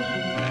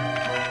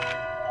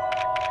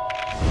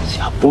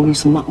 Siapa ni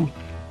semak ni?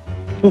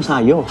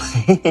 Saya.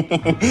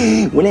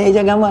 Boleh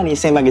aja gambar ni,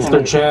 saya bagi Mr.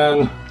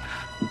 Chan.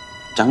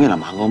 Janganlah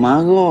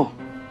marah-marah.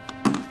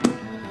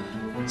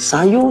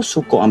 Saya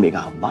suka ambil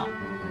gambar.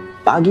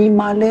 Pagi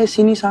malam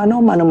sini sana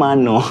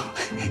mana-mana.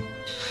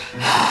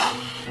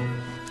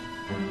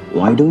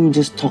 Why don't you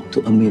just talk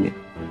to a minute?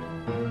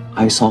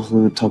 I saw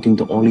her talking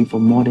to Ollie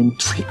for more than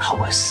 3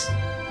 hours.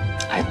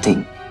 I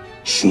think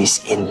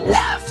she's in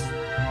love.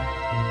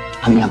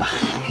 Ambil apa?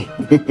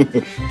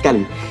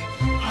 Sekali.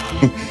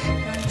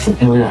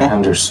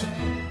 Anderson.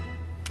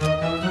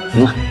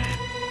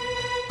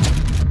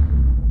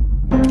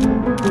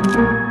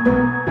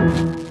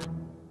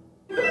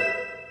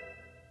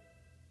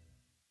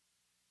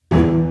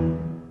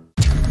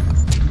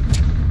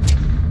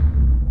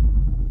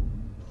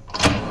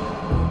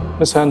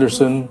 Miss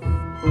Henderson,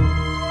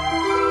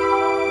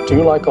 do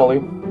you like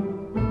Ollie?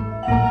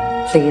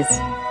 Please.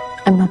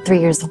 I'm not 3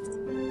 years old.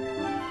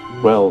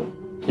 Well,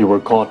 you were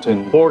caught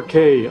in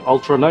 4K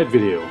Ultra Night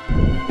video,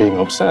 being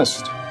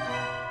obsessed.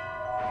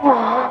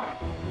 Aw,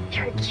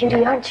 you're a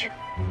cutie, aren't you?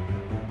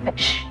 But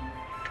shh,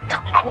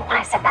 don't tell anyone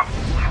I said that.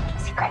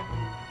 It's a secret.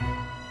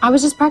 I was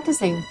just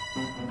practicing.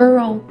 For a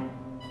role.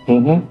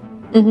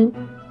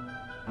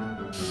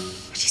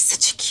 She's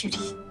such a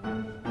cutie.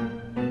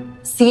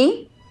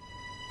 See?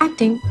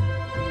 Acting.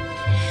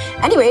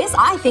 Anyways,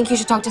 I think you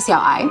should talk to Xiao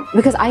Ai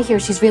because I hear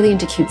she's really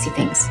into cutesy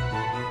things.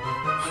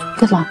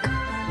 Good luck.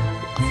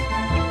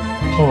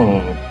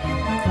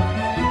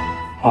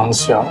 On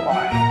Xiao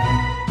Ai.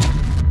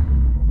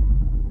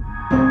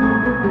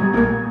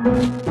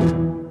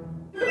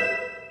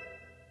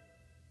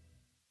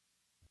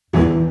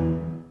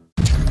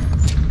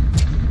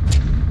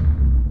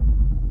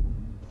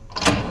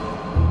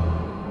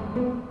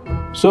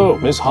 So,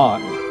 Miss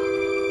Han,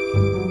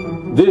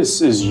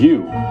 this is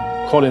you,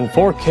 caught in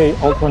 4K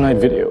Ultra Night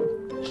video.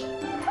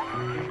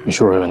 You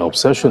sure have an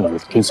obsession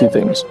with cutesy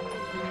things.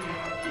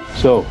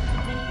 So,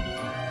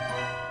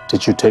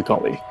 did you take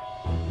Ollie?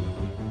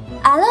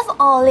 I love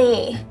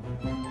Ollie.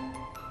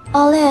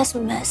 Ollie is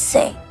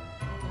missing.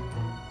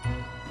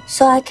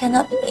 So I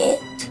cannot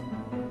eat.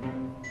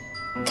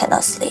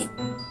 Cannot sleep.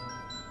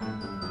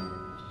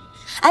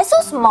 I'm so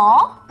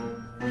small.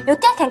 You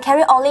think I can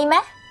carry Ollie,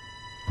 meh?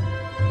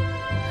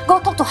 Go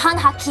talk to Han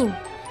Hakim.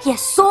 He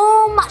has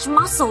so much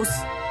muscles.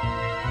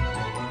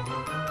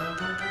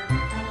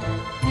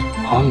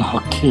 Han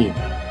Hakim.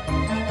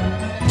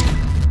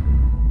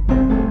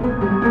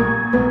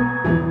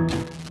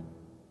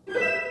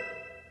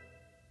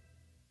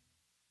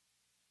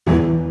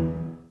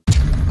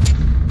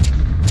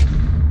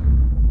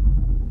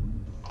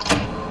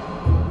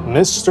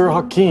 Mr.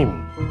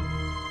 Hakim,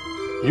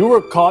 you were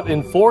caught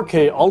in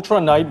 4K Ultra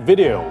Night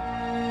video.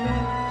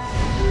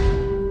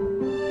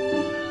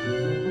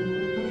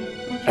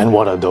 And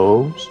what are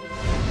those?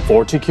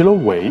 40 kilo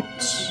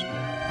weights?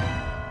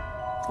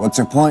 What's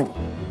your point?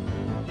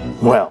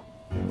 Well,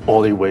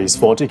 Ollie weighs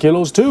 40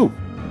 kilos too.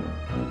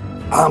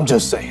 I'm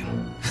just saying.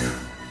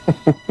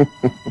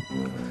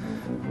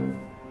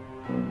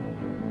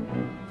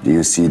 Do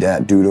you see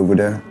that dude over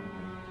there?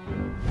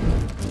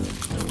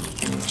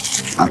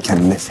 I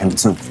can lift him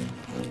too.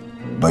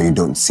 But you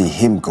don't see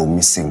him go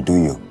missing, do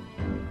you,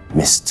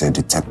 Mr.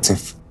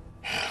 Detective?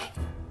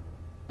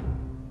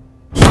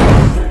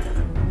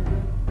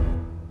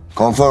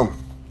 Confirm.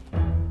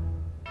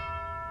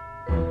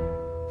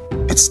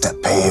 It's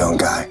that Paeon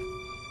guy.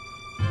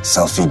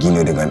 Selfie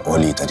gila dengan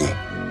Ollie tadi.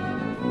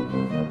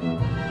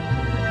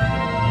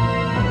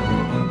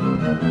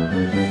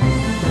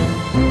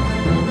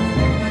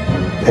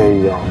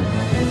 Paeon.